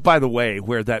 this is, by the way,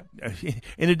 where that,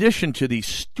 in addition to the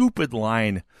stupid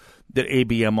line that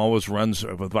ABM always runs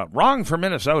about wrong for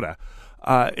Minnesota,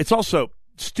 it's also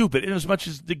stupid in as much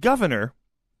as the governor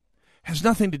has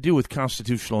nothing to do with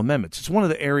constitutional amendments. It's one of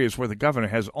the areas where the governor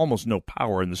has almost no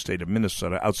power in the state of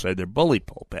Minnesota outside their bully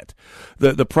pulpit.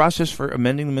 The process for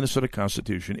amending the Minnesota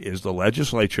Constitution is the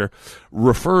legislature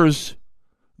refers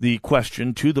the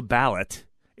question to the ballot.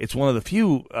 It's one of the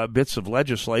few bits of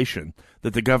legislation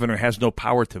that the governor has no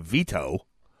power to veto.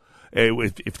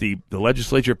 If the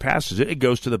legislature passes it, it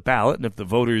goes to the ballot, and if the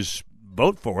voters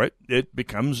vote for it, it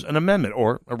becomes an amendment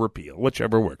or a repeal,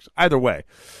 whichever works. Either way,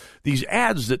 these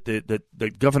ads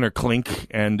that Governor Klink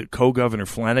and co-Governor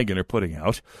Flanagan are putting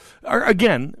out are,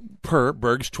 again, per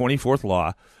Berg's 24th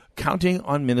law, counting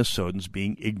on Minnesotans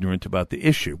being ignorant about the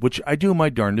issue, which I do my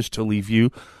darndest to leave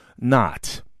you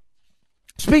not.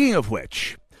 Speaking of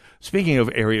which, speaking of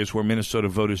areas where Minnesota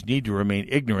voters need to remain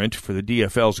ignorant for the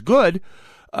DFL's good,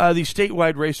 the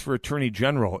statewide race for Attorney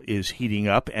General is heating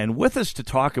up, and with us to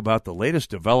talk about the latest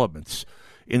developments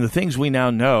in the things we now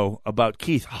know about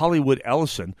Keith Hollywood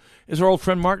Ellison is our old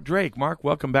friend Mark Drake. Mark,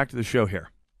 welcome back to the show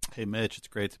here. Hey, Mitch, it's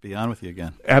great to be on with you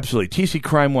again. Absolutely. TC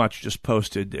Crime Watch just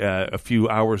posted a few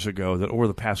hours ago that over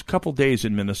the past couple days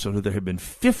in Minnesota, there have been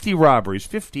 50 robberies,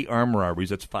 50 armed robberies,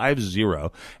 that's 50,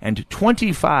 and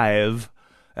 25.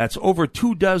 That's over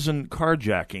 24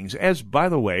 carjackings, as, by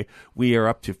the way, we are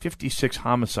up to 56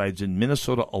 homicides in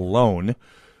Minnesota alone,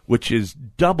 which is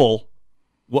double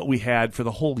what we had for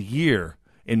the whole year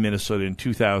in Minnesota in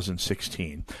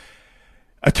 2016.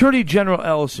 Attorney General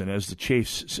Ellison, as the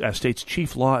state's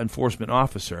chief law enforcement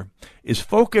officer, is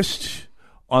focused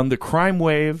on the crime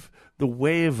wave, the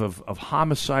wave of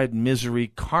homicide,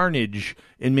 misery, carnage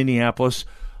in Minneapolis,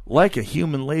 like a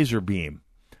human laser beam.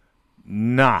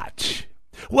 Not.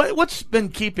 What's been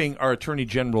keeping our Attorney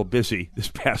General busy this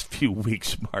past few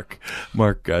weeks,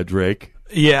 Mark Drake?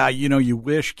 Yeah, you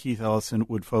wish Keith Ellison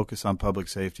would focus on public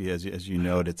safety. As you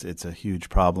note, it's a huge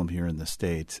problem here in the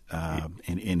state,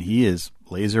 and he is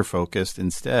laser focused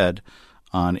instead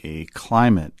on a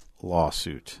climate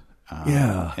lawsuit.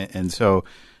 And so,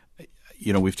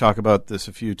 we've talked about this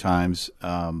a few times,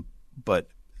 but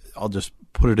I'll just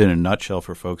put it in a nutshell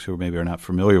for folks who maybe are not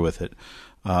familiar with it.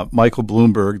 Michael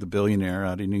Bloomberg, the billionaire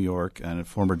out of New York and a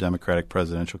former Democratic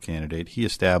presidential candidate, he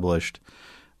established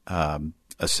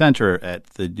a center at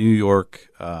the New York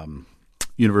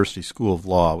University School of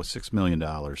Law with $6 million,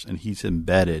 and he's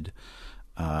embedded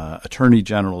attorney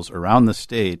generals around the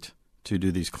state to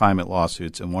do these climate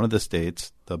lawsuits. And one of the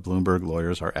states the Bloomberg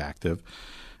lawyers are active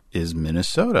is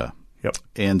Minnesota. Yep.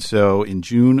 And so in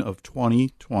June of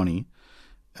 2020,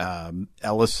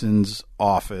 Ellison's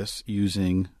office,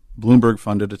 using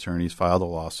Bloomberg-funded attorneys, filed a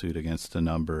lawsuit against a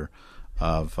number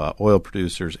of oil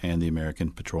producers and the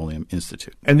American Petroleum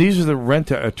Institute. And these are the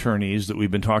renta attorneys that we've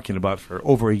been talking about for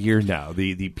over a year now,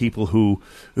 the people who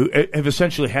have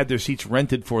essentially had their seats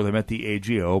rented for them at the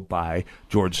AGO by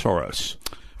George Soros.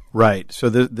 Right. So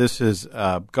this is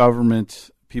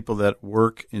government people that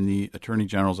work in the Attorney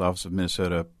General's Office of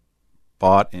Minnesota,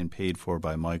 bought and paid for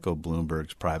by Michael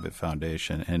Bloomberg's private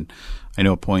foundation. And I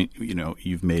know a point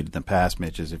you've made in the past,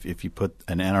 Mitch, is if you put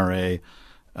an NRA,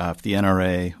 if the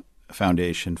NRA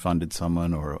foundation funded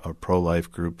someone or a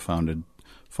pro-life group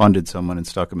funded someone and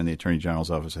stuck them in the Attorney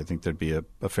General's office, I think there'd be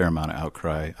a fair amount of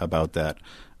outcry about that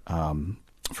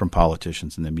from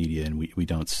politicians and the media, and we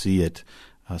don't see it,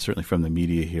 certainly from the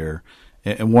media here.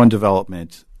 And one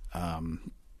development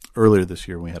earlier this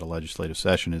year when we had a legislative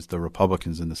session is the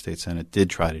Republicans in the state Senate did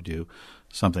try to do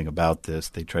something about this.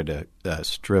 They tried to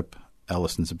strip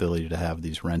Ellison's ability to have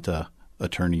these renta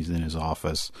attorneys in his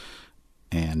office.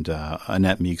 And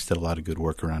Annette Meeks did a lot of good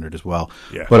work around it as well.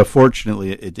 Yeah. But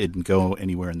unfortunately, it didn't go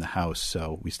anywhere in the House.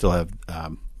 So we still have,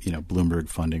 Bloomberg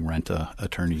funding renta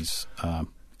attorneys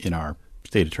in our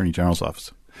state attorney general's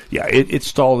office. Yeah, it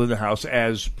stalled in the House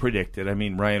as predicted. I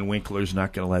mean, Ryan Winkler's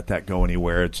not going to let that go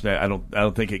anywhere. I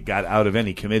don't think it got out of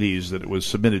any committees that it was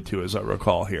submitted to, as I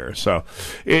recall here. So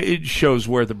it shows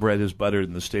where the bread is buttered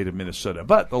in the state of Minnesota.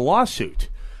 But the lawsuit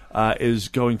is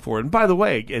going forward. And by the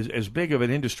way, as big of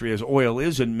an industry as oil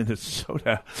is in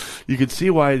Minnesota, you can see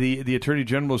why the Attorney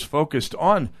General is focused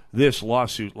on this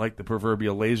lawsuit like the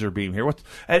proverbial laser beam here.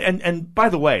 And by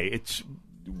the way, it's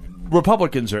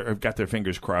Republicans have got their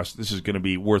fingers crossed. This is going to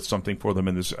be worth something for them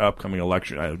in this upcoming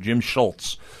election. I know Jim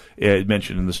Schultz,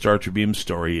 mentioned in the Star Tribune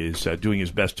story, is doing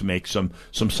his best to make some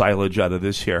silage out of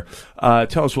this here.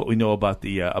 Tell us what we know about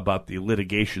the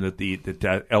litigation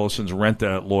that Ellison's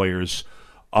renta lawyers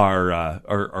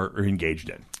are engaged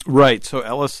in. Right. So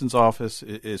Ellison's office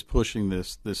is pushing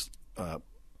this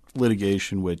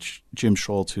litigation, which Jim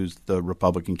Schultz, who's the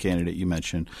Republican candidate you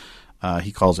mentioned,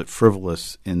 he calls it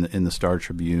frivolous in the Star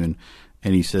Tribune,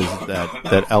 and he says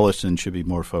that Ellison should be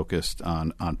more focused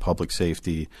on public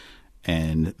safety.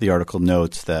 And the article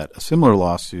notes that a similar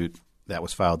lawsuit that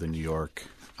was filed in New York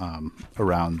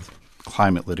around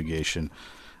climate litigation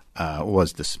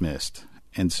was dismissed.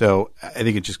 And so I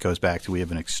think it just goes back to we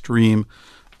have an extreme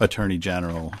attorney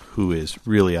general who is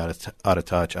really out of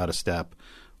touch, out of step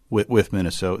with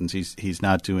Minnesotans. He's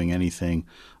not doing anything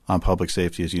on public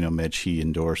safety. As you know, Medchi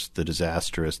endorsed the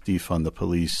disastrous defund the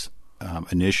police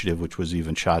initiative, which was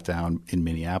even shot down in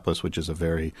Minneapolis, which is a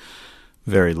very,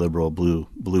 very liberal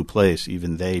blue place.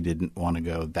 Even they didn't want to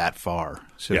go that far.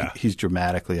 So he's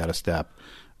dramatically out of step,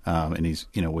 and he's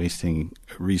wasting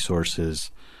resources,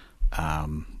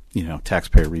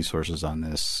 taxpayer resources on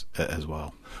this as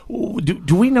well.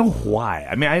 Do we know why?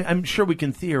 I mean, I'm sure we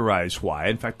can theorize why.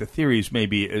 In fact, the theories may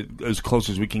be as close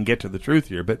as we can get to the truth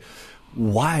here, but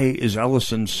why is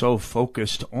Ellison so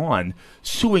focused on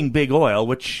suing big oil,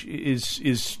 which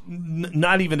is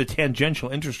not even a tangential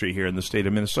industry here in the state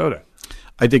of Minnesota?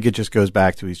 I think it just goes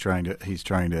back to he's trying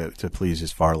to please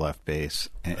his far left base,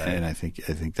 and I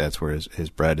think that's where his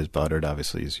bread is buttered.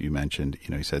 Obviously, as you mentioned,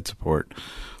 he's had support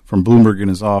from Bloomberg in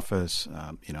his office.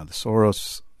 The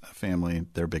Soros family,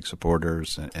 they're big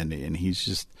supporters, and he's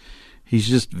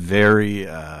just very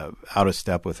out of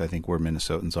step with, I think, where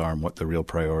Minnesotans are and what the real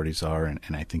priorities are.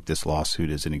 And I think this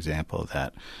lawsuit is an example of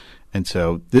that. And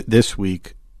so this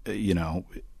week,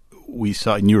 we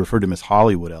saw, and you referred to him as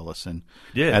Hollywood Ellison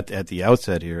at the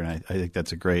outset here. And I think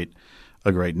that's a great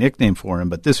nickname for him.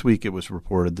 But this week it was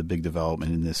reported the big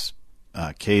development in this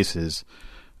case is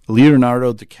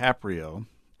Leonardo DiCaprio.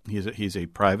 He's a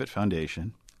private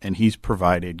foundation, and he's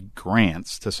provided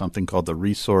grants to something called the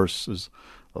Resources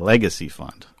Legacy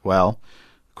Fund. Well,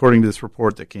 according to this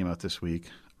report that came out this week,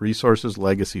 Resources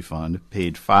Legacy Fund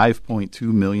paid $5.2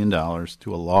 million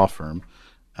to a law firm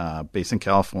based in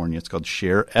California. It's called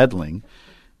Scher Edling.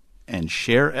 And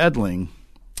Scher Edling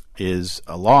is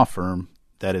a law firm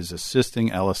that is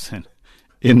assisting Ellison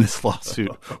in this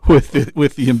lawsuit with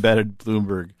the embedded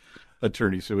Bloomberg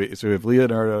attorney. So we have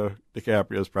Leonardo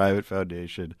DiCaprio's private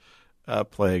foundation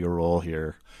playing a role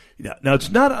here. Yeah. Now, it's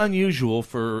not unusual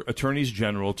for attorneys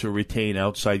general to retain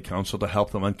outside counsel to help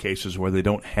them on cases where they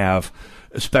don't have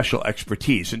special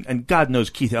expertise. And God knows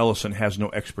Keith Ellison has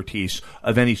no expertise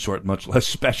of any sort, much less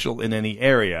special in any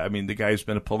area. I mean, the guy's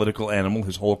been a political animal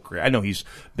his whole career. I know he's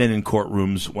been in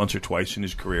courtrooms once or twice in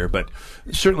his career, but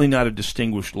certainly not a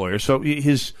distinguished lawyer. So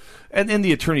and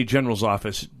the attorney general's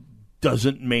office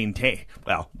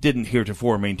didn't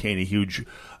heretofore maintain a huge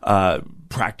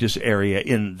practice area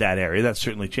in that area. That's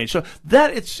certainly changed. So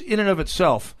that it's in and of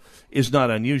itself is not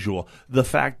unusual. The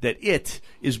fact that it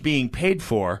is being paid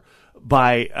for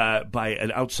by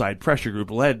an outside pressure group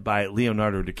led by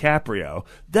Leonardo DiCaprio,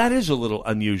 that is a little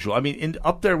unusual. I mean,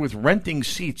 up there with renting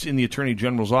seats in the Attorney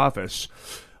General's office,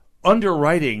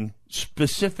 underwriting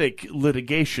specific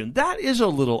litigation, that is a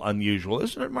little unusual,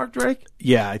 isn't it, Mark Drake?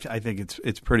 Yeah, I think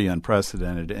it's pretty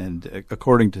unprecedented. And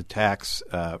according to tax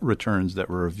returns that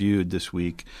were reviewed this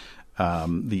week,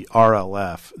 the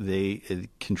RLF, they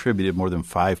contributed more than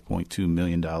 $5.2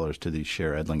 million to these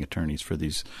Scher Edling attorneys for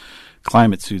these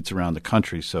climate suits around the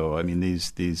country. So, I mean,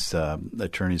 these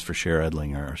attorneys for Scher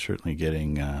Edling are certainly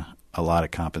getting a lot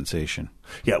of compensation.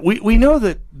 Yeah, we know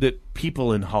that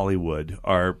people in Hollywood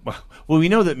we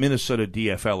know that Minnesota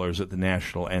DFLers at the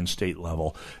national and state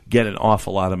level get an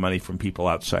awful lot of money from people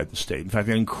outside the state. In fact,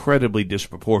 an incredibly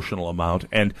disproportional amount.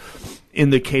 And in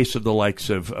the case of the likes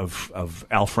of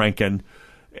Al Franken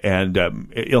and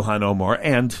Ilhan Omar,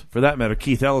 and for that matter,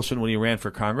 Keith Ellison when he ran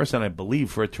for Congress, and I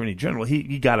believe for Attorney General,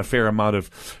 he got a fair amount of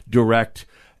direct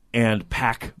and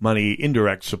PAC money,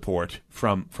 indirect support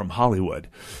from Hollywood.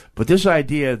 But this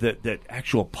idea that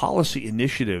actual policy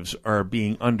initiatives are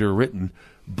being underwritten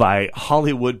by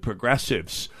Hollywood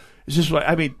progressives is just what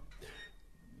I mean.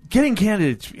 Getting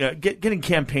candidates, getting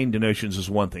campaign donations is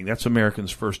one thing. That's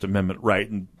Americans' First Amendment right,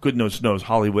 and goodness knows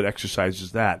Hollywood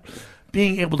exercises that.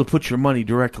 Being able to put your money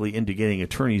directly into getting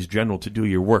attorneys general to do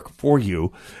your work for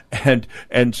you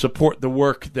and support the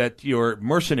work that your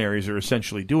mercenaries are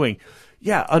essentially doing.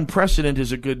 Yeah, unprecedented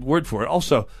is a good word for it.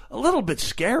 Also, a little bit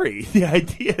scary, the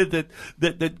idea that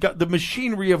the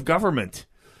machinery of government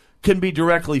can be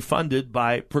directly funded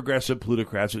by progressive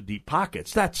plutocrats with deep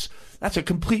pockets. That's a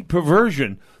complete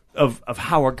perversion of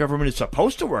how our government is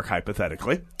supposed to work,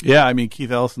 hypothetically. Yeah, I mean,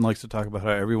 Keith Ellison likes to talk about how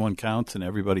everyone counts and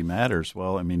everybody matters.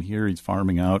 Well, I mean, here he's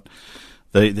farming out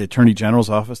the Attorney General's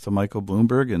office to Michael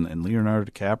Bloomberg, and Leonardo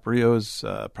DiCaprio's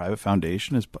private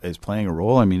foundation is playing a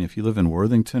role. I mean, if you live in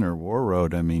Worthington or War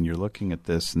Road, I mean, you're looking at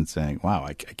this and saying, wow,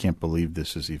 I can't believe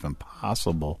this is even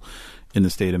possible in the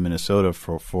state of Minnesota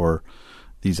for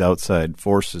these outside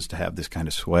forces to have this kind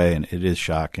of sway, and it is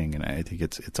shocking, and I think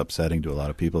it's upsetting to a lot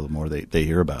of people the more they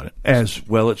hear about it. As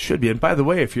well it should be. And by the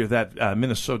way, if you're that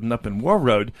Minnesotan up in War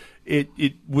Road,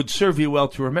 it would serve you well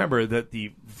to remember that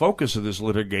the focus of this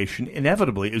litigation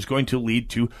inevitably is going to lead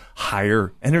to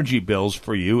higher energy bills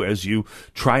for you as you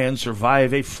try and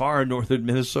survive a far northern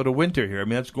Minnesota winter here. I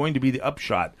mean, that's going to be the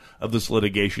upshot of this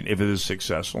litigation if it is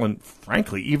successful, and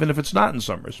frankly, even if it's not in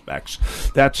some respects.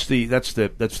 That's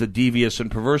the devious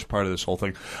and perverse part of this whole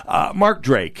thing. Mark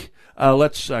Drake.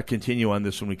 Let's continue on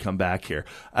this when we come back here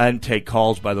and take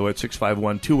calls, by the way, at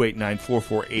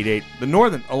 651-289-4488. The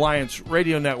Northern Alliance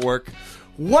Radio Network.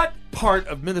 What part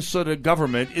of Minnesota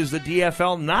government is the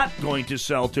DFL not going to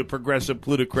sell to progressive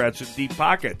plutocrats with deep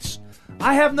pockets?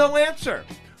 I have no answer.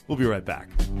 We'll be right back.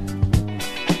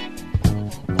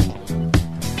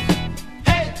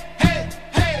 Hey, hey,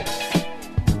 hey.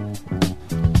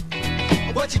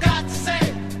 What you got to say?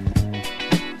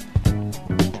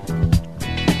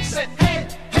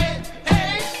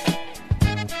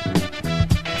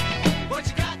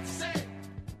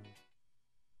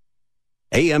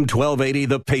 AM 1280,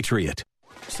 The Patriot.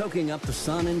 Soaking up the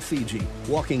sun in Fiji,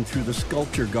 walking through the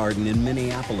sculpture garden in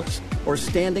Minneapolis, or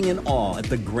standing in awe at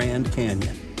the Grand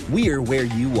Canyon. We're where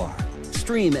you are.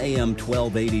 Stream AM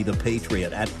 1280, The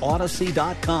Patriot at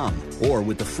Odyssey.com or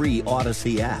with the free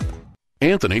Odyssey app.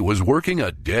 Anthony was working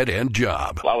a dead-end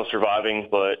job. I was surviving,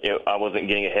 but I wasn't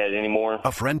getting ahead anymore.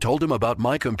 A friend told him about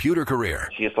My Computer Career.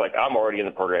 She's like, I'm already in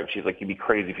the program. She's like, you'd be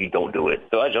crazy if you don't do it.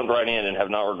 So I jumped right in and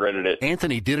have not regretted it.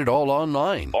 Anthony did it all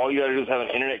online. All you got to do is have an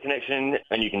internet connection,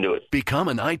 and you can do it. Become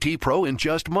an IT pro in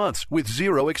just months with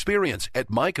zero experience at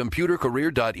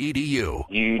mycomputercareer.edu.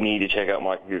 You need to check out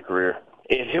My Computer Career.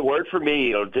 If it worked for me,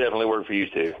 it'll definitely work for you,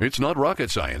 too. It's not rocket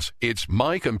science. It's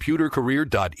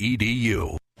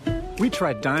mycomputercareer.edu. We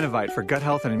tried Dynovite for gut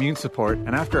health and immune support, and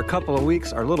after a couple of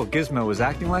weeks, our little Gizmo was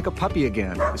acting like a puppy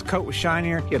again. His coat was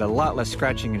shinier, he had a lot less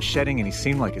scratching and shedding, and he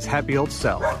seemed like his happy old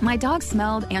self. My dog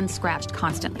smelled and scratched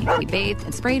constantly. We bathed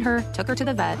and sprayed her, took her to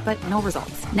the vet, but no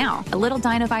results. Now, a little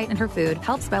Dynovite in her food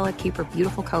helps Bella keep her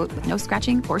beautiful coat with no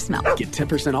scratching or smell. Get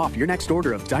 10% off your next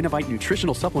order of Dynovite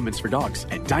nutritional supplements for dogs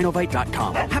at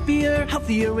Dynovite.com. Happier,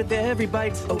 healthier with every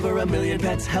bite. Over 1 million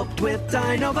pets helped with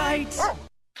Dynovite.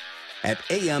 At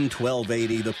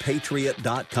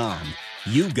AM1280thepatriot.com,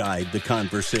 you guide the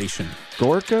conversation.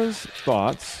 Gorka's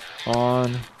thoughts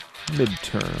on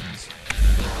midterms.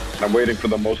 I'm waiting for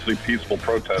the mostly peaceful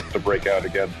protests to break out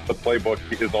again. The playbook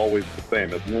is always the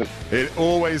same, isn't it? It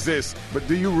always is. But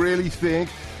do you really think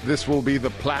this will be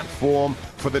the platform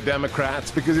for the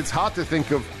Democrats? Because it's hard to think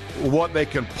of what they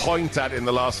can point at in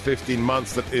the last 15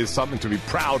 months that is something to be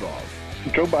proud of.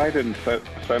 Joe Biden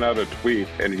sent out a tweet,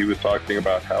 and he was talking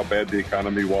about how bad the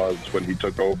economy was when he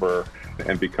took over,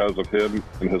 and because of him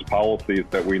and his policies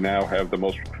that we now have the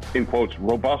most, in quotes,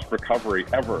 robust recovery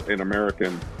ever in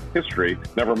American history,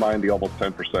 never mind the almost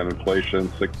 10% inflation,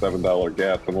 $6, $7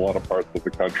 gas in a lot of parts of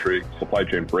the country, supply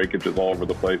chain breakages all over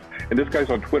the place. And this guy's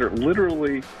on Twitter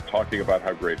literally talking about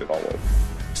how great it all is.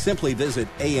 Simply visit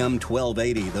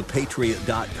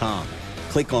am1280thepatriot.com.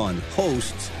 Click on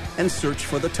Hosts and search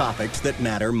for the topics that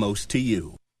matter most to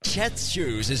you. Chet's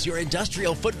Shoes is your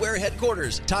industrial footwear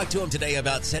headquarters. Talk to him today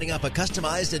about setting up a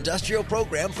customized industrial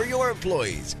program for your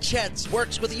employees. Chet's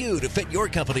works with you to fit your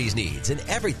company's needs in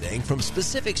everything from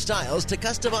specific styles to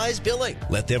customized billing.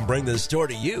 Let them bring the store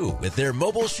to you with their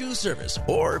mobile shoe service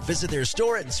or visit their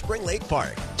store in Spring Lake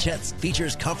Park. Chet's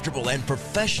features comfortable and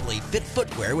professionally fit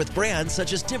footwear with brands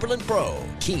such as Timberland Pro,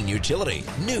 Keen Utility,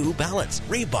 New Balance,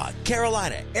 Reebok,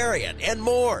 Carolina, Ariat, and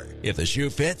more. If the shoe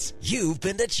fits, you've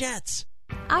been to Chet's.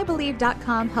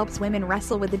 IBelieve.com helps women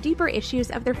wrestle with the deeper issues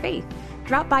of their faith.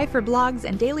 Drop by for blogs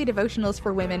and daily devotionals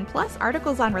for women, plus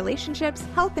articles on relationships,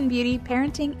 health and beauty,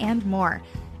 parenting, and more.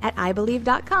 At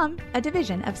IBelieve.com, a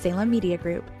division of Salem Media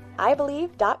Group.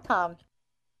 IBelieve.com.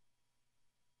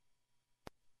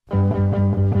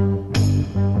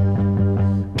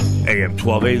 AM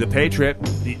 1280, The Patriot,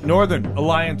 the Northern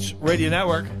Alliance Radio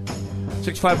Network.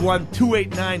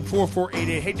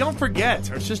 651-289-4488. Hey, don't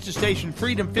forget our sister station,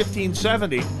 Freedom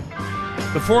 1570.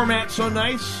 The format's so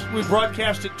nice, we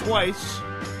broadcast it twice.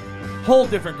 Whole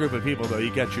different group of people, though.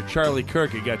 You got your Charlie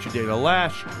Kirk, you got your Dana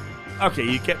Lash. Okay,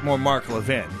 you get more Mark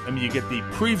Levin. I mean, you get the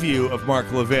preview of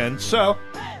Mark Levin. So,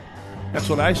 that's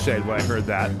what I said when I heard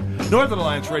that. Northern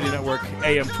Alliance Radio Network,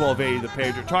 AM 1280, The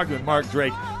Patriot. Talking with Mark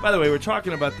Drake. By the way, we're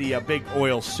talking about the big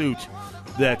oil suit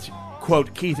that,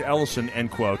 quote, Keith Ellison,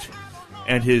 end quote,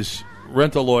 and his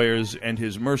rental lawyers and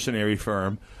his mercenary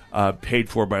firm, paid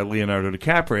for by Leonardo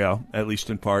DiCaprio, at least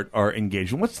in part, are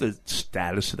engaged in. What's the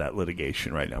status of that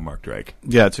litigation right now, Mark Drake?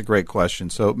 Yeah, it's a great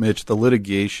question. So, Mitch, the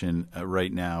litigation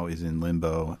right now is in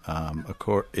limbo.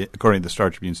 According to the Star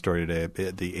Tribune story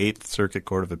today, the Eighth Circuit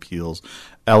Court of Appeals,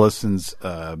 Ellison's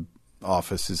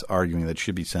office is arguing that it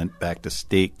should be sent back to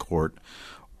state court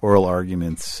oral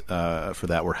arguments for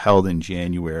that were held in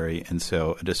January, and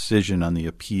so a decision on the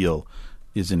appeal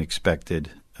isn't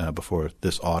expected before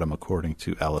this autumn, according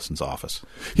to Ellison's office.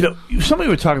 You know, something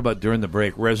we were talking about during the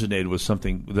break resonated with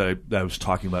something that I was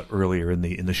talking about earlier in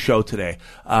the show today.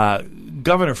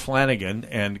 Governor Flanagan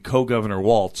and co-governor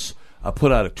Walz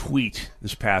put out a tweet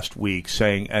this past week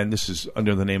saying, and this is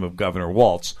under the name of Governor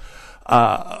Walz,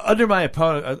 under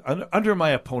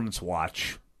my opponent's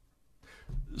watch.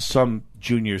 Some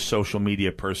junior social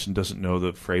media person doesn't know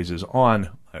the phrases on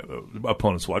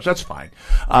opponent's watch. That's fine.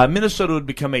 Minnesota would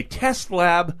become a test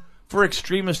lab for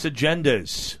extremist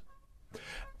agendas.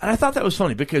 And I thought that was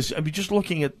funny because, I mean, just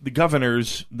looking at the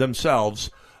governors themselves,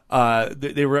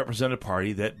 they represent a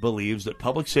party that believes that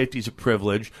public safety is a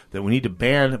privilege, that we need to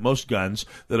ban most guns,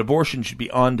 that abortion should be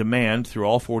on demand through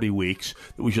all 40 weeks,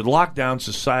 that we should lock down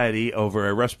society over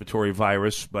a respiratory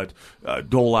virus but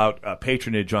dole out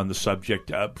patronage on the subject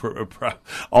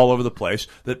all over the place,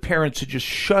 that parents should just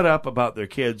shut up about their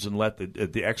kids and let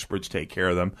the experts take care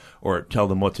of them or tell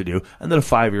them what to do, and that a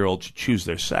 5-year-old should choose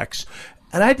their sex.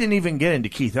 And I didn't even get into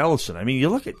Keith Ellison. I mean, you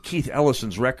look at Keith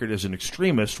Ellison's record as an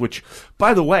extremist, which,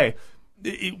 by the way,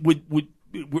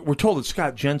 we're told that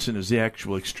Scott Jensen is the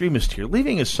actual extremist here.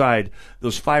 Leaving aside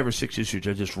those 5 or 6 issues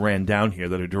I just ran down here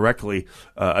that are directly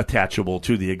attachable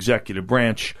to the executive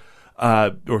branch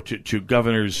or to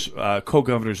governors,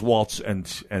 co-governors Walz and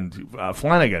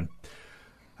Flanagan,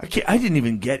 I didn't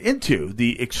even get into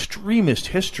the extremist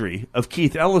history of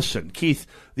Keith Ellison. Keith,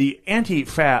 the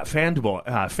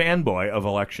fanboy of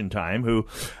election time, who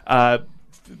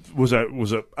was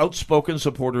a outspoken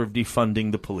supporter of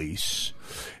defunding the police,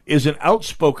 is an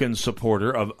outspoken supporter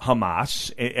of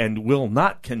Hamas, and will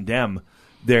not condemn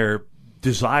their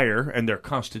desire and their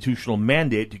constitutional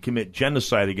mandate to commit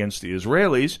genocide against the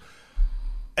Israelis.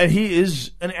 And he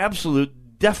is an absolute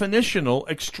definitional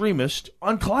extremist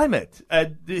on climate.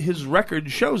 His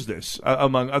record shows this,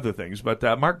 among other things. But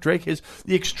Mark Drake,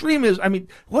 the extremism, I mean,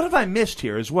 what have I missed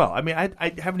here as well? I mean,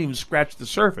 I haven't even scratched the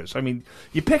surface. I mean,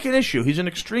 you pick an issue, he's an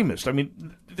extremist. I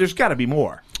mean, there's got to be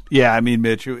more. Yeah, I mean,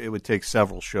 Mitch, it would take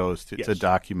several shows to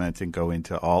document and go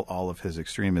into all of his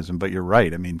extremism. But you're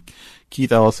right. I mean,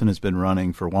 Keith Ellison has been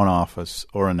running for one office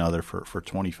or another for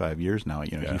 25 years now.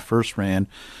 You know, He first ran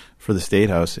for the State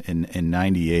House in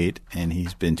 98, and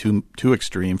he's been too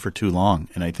extreme for too long.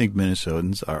 And I think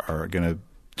Minnesotans are going to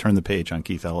turn the page on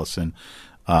Keith Ellison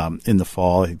in the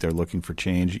fall. I think they're looking for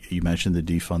change. You mentioned the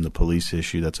defund the police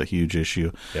issue. That's a huge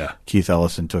issue. Yeah. Keith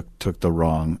Ellison took the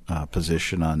wrong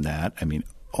position on that. I mean,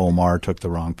 Omar took the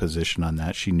wrong position on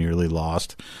that. She nearly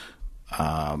lost,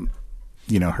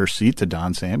 her seat to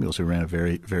Don Samuels, who ran a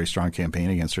very, very strong campaign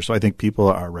against her. So I think people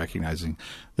are recognizing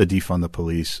the defund the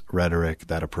police rhetoric.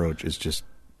 That approach is just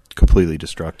completely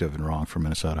destructive and wrong for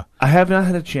Minnesota. I have not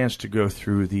had a chance to go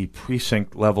through the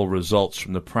precinct level results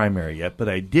from the primary yet, but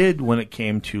I did when it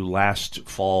came to last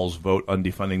fall's vote on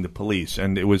defunding the police,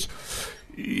 and it was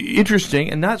interesting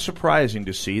and not surprising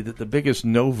to see that the biggest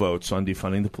no votes on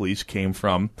defunding the police came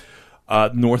from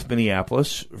North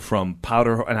Minneapolis, from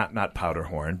not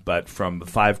Powderhorn, but from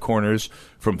Five Corners,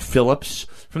 from Phillips,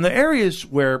 from the areas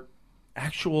where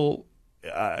actual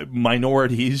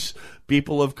minorities,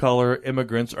 people of color,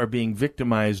 immigrants are being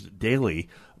victimized daily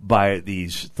by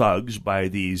these thugs, by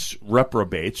these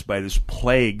reprobates, by this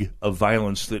plague of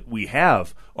violence that we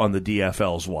have on the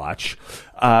DFL's watch.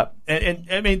 And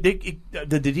I mean, the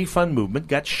defund movement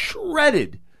got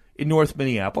shredded in North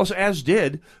Minneapolis, as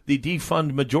did the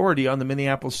defund majority on the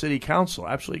Minneapolis City Council.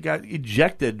 Absolutely got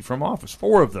ejected from office.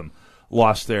 4 of them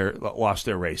lost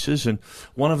their races, and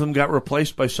one of them got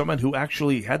replaced by someone who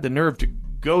actually had the nerve to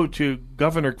go to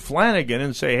Governor Flanagan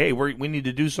and say, hey, we need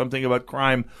to do something about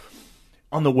crime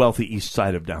on the wealthy east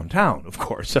side of downtown. Of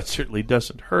course, that certainly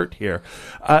doesn't hurt here.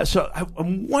 So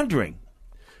I'm wondering,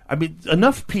 I mean,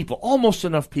 almost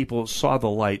enough people saw the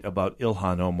light about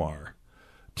Ilhan Omar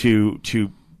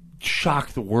to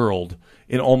shock the world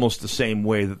in almost the same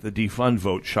way that the defund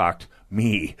vote shocked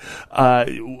me.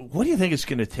 What do you think it's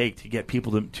going to take to get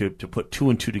people to put 2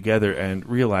 and 2 together and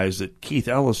realize that Keith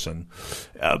Ellison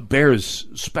bears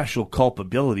special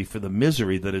culpability for the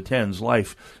misery that attends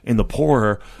life in the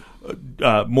poorer,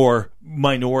 more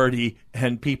minority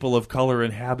and people of color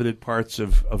inhabited parts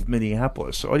of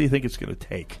Minneapolis? So what do you think it's going to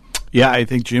take? Yeah, I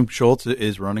think Jim Schultz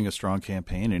is running a strong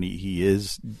campaign, and he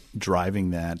is driving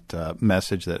that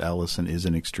message that Ellison is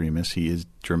an extremist. He is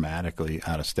dramatically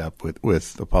out of step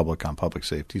with the public on public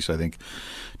safety. So I think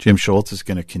Jim Schultz is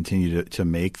going to continue to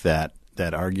make that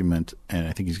argument, and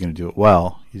I think he's going to do it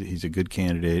well. He's a good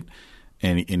candidate,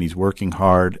 and he's working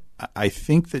hard. I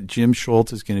think that Jim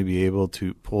Schultz is going to be able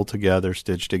to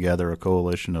stitch together a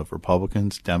coalition of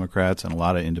Republicans, Democrats, and a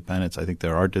lot of independents. I think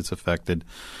there are disaffected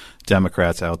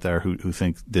Democrats out there who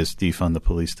think this defund the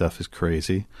police stuff is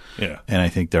crazy. Yeah. And I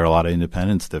think there are a lot of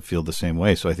independents that feel the same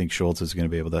way. So I think Schultz is going to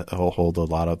be able to hold a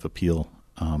lot of appeal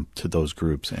to those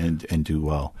groups and do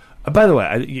well. By the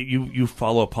way, you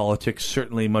follow politics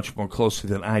certainly much more closely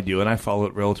than I do, and I follow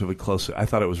it relatively closely. I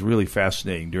thought it was really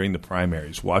fascinating during the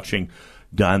primaries, watching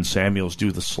Don Samuels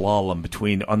do the slalom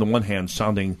between, on the one hand,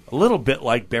 sounding a little bit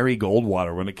like Barry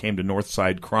Goldwater when it came to North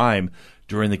Side crime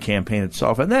during the campaign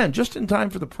itself, and then, just in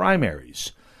time for the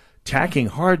primaries, tacking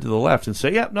hard to the left and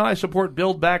say, no, I support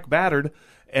Build Back Battered,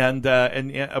 and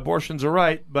abortion's a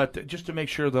right, but just to make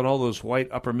sure that all those white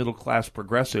upper-middle-class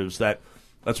progressives that,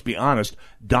 let's be honest,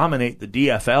 dominate the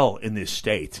DFL in this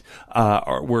state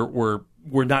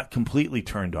were not completely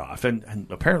turned off, and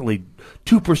apparently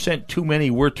 2% too many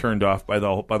were turned off by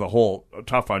the whole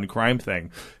tough on crime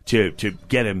thing to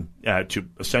get him to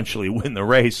essentially win the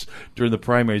race during the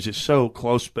primaries. It's so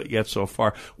close, but yet so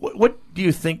far. What do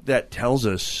you think that tells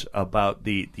us about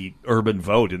the urban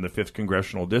vote in the 5th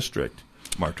Congressional District,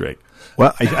 Mark Drake?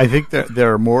 Well, I think that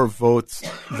there are more votes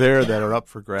there that are up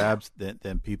for grabs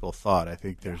than people thought. I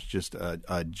think there's just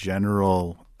a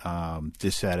general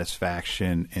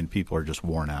dissatisfaction, and people are just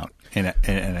worn out.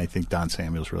 And I think Don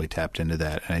Samuels really tapped into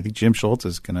that. And I think Jim Schultz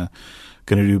is gonna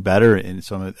do better in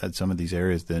some of these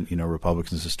areas than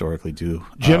Republicans historically do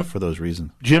for those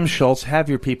reasons. Jim Schultz, have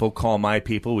your people call my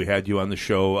people. We had you on the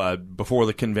show before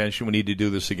the convention. We need to do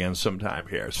this again sometime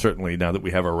here. Certainly now that we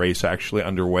have a race actually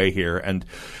underway here, and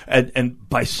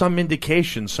by some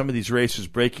indication, some of these races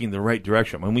breaking in the right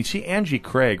direction. When we see Angie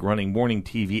Craig running morning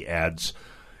TV ads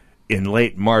in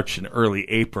late March and early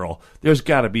April, there's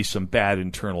got to be some bad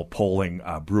internal polling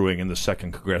brewing in the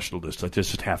 2nd Congressional District. I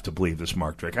just have to believe this,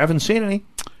 Mark Drake. I haven't seen any.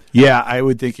 Yeah, I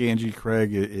would think Angie Craig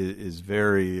is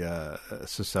very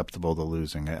susceptible to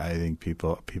losing. I think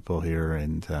people here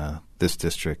in this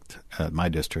district, my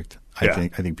district, I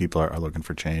think people are looking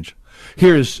for change.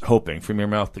 Here's hoping from your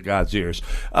mouth to God's ears.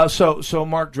 So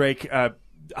Mark Drake,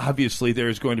 obviously,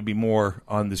 there's going to be more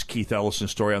on this Keith Ellison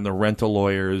story, on the rental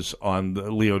lawyers, on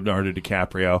the Leonardo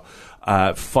DiCaprio,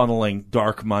 funneling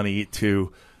dark money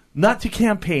not to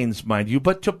campaigns, mind you,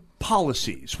 but to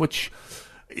policies, which,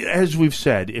 as we've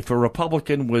said, if a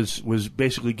Republican was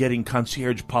basically getting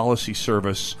concierge policy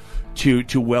service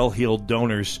to well-heeled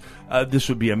donors, this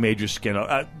would be a major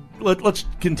scandal. Let's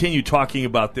continue talking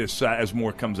about this as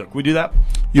more comes up. Can we do that?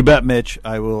 You bet, Mitch.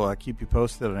 I will keep you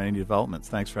posted on any developments.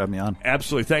 Thanks for having me on.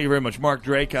 Absolutely. Thank you very much, Mark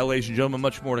Drake. Ladies and gentlemen,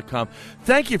 much more to come.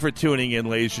 Thank you for tuning in,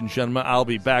 ladies and gentlemen. I'll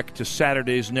be back to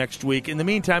Saturdays next week. In the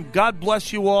meantime, God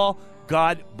bless you all.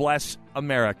 God bless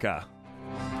America.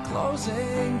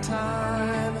 Closing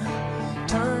time.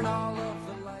 Turn all of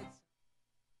the lights.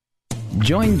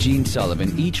 Join Gene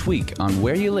Sullivan each week on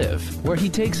Where You Live, where he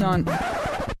takes on...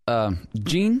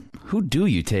 Gene, who do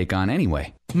you take on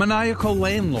anyway? Maniacal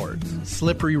landlords,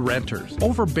 slippery renters,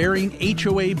 overbearing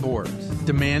HOA boards,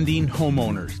 demanding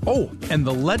homeowners. Oh, and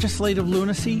the legislative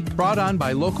lunacy brought on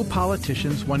by local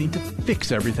politicians wanting to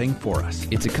fix everything for us.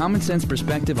 It's a common sense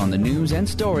perspective on the news and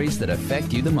stories that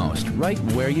affect you the most, right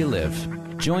where you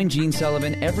live. Join Gene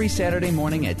Sullivan every Saturday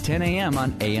morning at 10 a.m.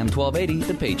 on AM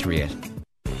 1280, The Patriot.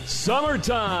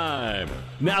 Summertime!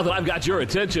 Now that I've got your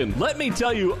attention, let me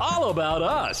tell you all about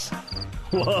us.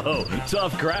 Whoa,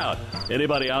 tough crowd.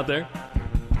 Anybody out there?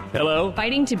 Hello?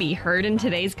 Fighting to be heard in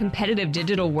today's competitive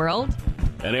digital world?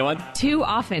 Anyone? Too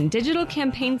often, digital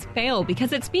campaigns fail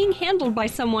because it's being handled by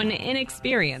someone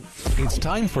inexperienced. It's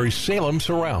time for Salem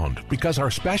Surround, because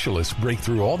our specialists break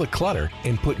through all the clutter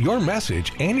and put your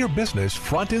message and your business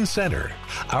front and center.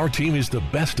 Our team is the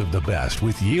best of the best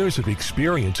with years of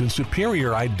experience and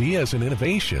superior ideas and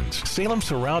innovations. Salem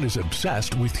Surround is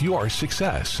obsessed with your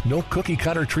success. No cookie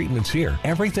cutter treatments here.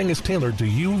 Everything is tailored to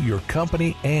you, your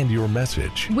company, and your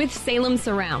message. With Salem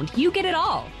Surround, you get it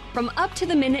all. From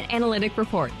up-to-the-minute analytic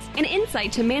reports and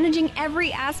insight to managing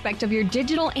every aspect of your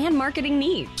digital and marketing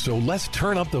needs. So let's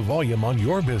turn up the volume on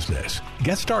your business.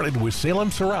 Get started with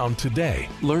Salem Surround today.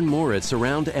 Learn more at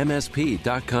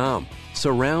surroundmsp.com.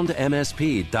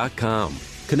 Surroundmsp.com.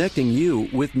 Connecting you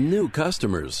with new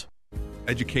customers.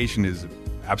 Education is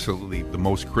absolutely the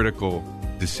most critical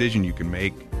decision you can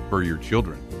make for your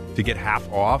children. To get half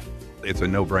off, it's a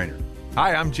no-brainer.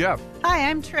 Hi, I'm Jeff. Hi,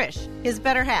 I'm Trish, his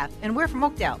better half, and we're from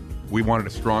Oakdale. We wanted a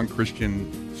strong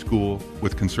Christian school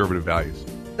with conservative values.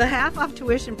 The half-off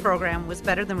tuition program was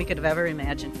better than we could have ever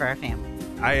imagined for our family.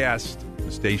 I asked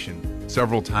the station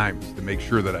several times to make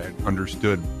sure that I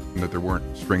understood that there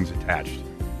weren't strings attached,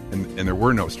 and there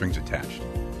were no strings attached.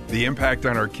 The impact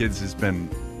on our kids has been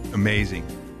amazing.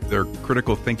 Their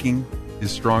critical thinking is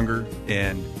stronger,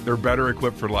 and they're better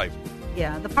equipped for life.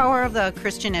 Yeah, the power of the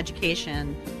Christian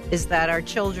education is that our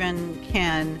children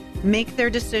can make their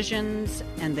decisions,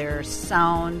 and their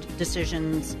sound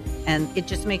decisions, and it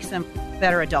just makes them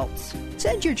better adults.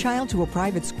 Send your child to a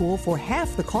private school for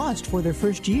half the cost for their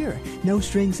first year. No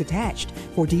strings attached.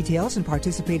 For details and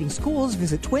participating schools,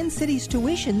 visit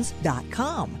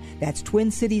TwinCitiesTuitions.com. That's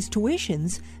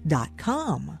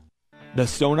TwinCitiesTuitions.com. The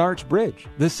Stone Arch Bridge,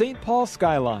 the St. Paul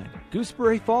Skyline,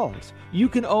 Gooseberry Falls. You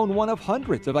can own one of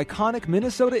hundreds of iconic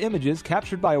Minnesota images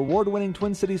captured by award-winning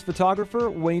Twin Cities photographer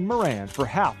Wayne Moran for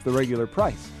half the regular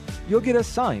price. You'll get a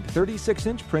signed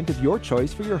 36-inch print of your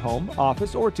choice for your home,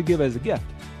 office, or to give as a gift.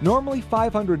 Normally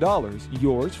 $500,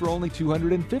 yours for only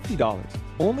 $250.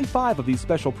 Only 5 of these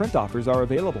special print offers are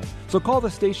available. So call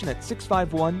the station at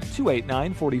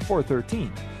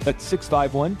 651-289-4413. That's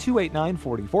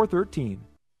 651-289-4413.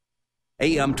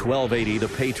 AM 1280, The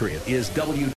Patriot, is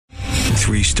W.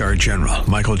 3-star General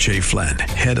Michael J. Flynn,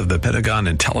 head of the Pentagon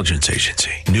Intelligence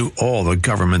Agency, knew all the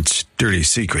government's dirty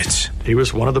secrets. He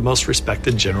was one of the most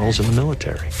respected generals in the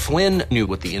military. Flynn knew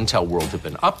what the intel world had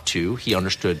been up to. He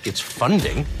understood its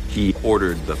funding. He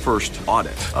ordered the first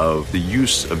audit of the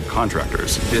use of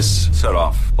contractors. This set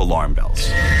off alarm bells.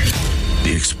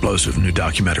 The explosive new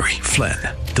documentary, Flynn,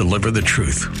 Deliver the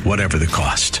Truth, Whatever the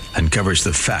Cost, uncovers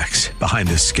the facts behind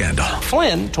this scandal.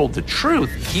 Flynn told the truth.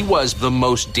 He was the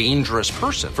most dangerous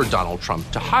person for Donald Trump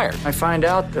to hire. I find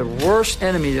out the worst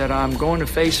enemy that I'm going to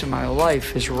face in my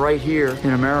life is right here in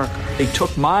America. They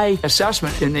took my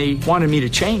assessment and they wanted me to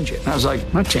change it. And I was like,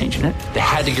 I'm not changing it. They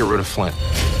had to get rid of Flynn.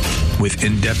 With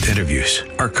in-depth interviews,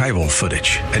 archival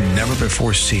footage, and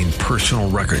never-before-seen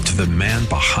personal records of the man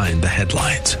behind the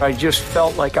headlines. I just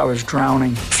felt like I was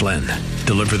drowning. Flynn,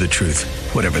 Deliver the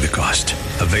Truth, Whatever the Cost.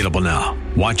 Available now.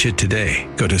 Watch it today.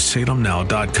 Go to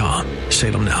salemnow.com.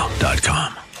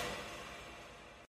 salemnow.com.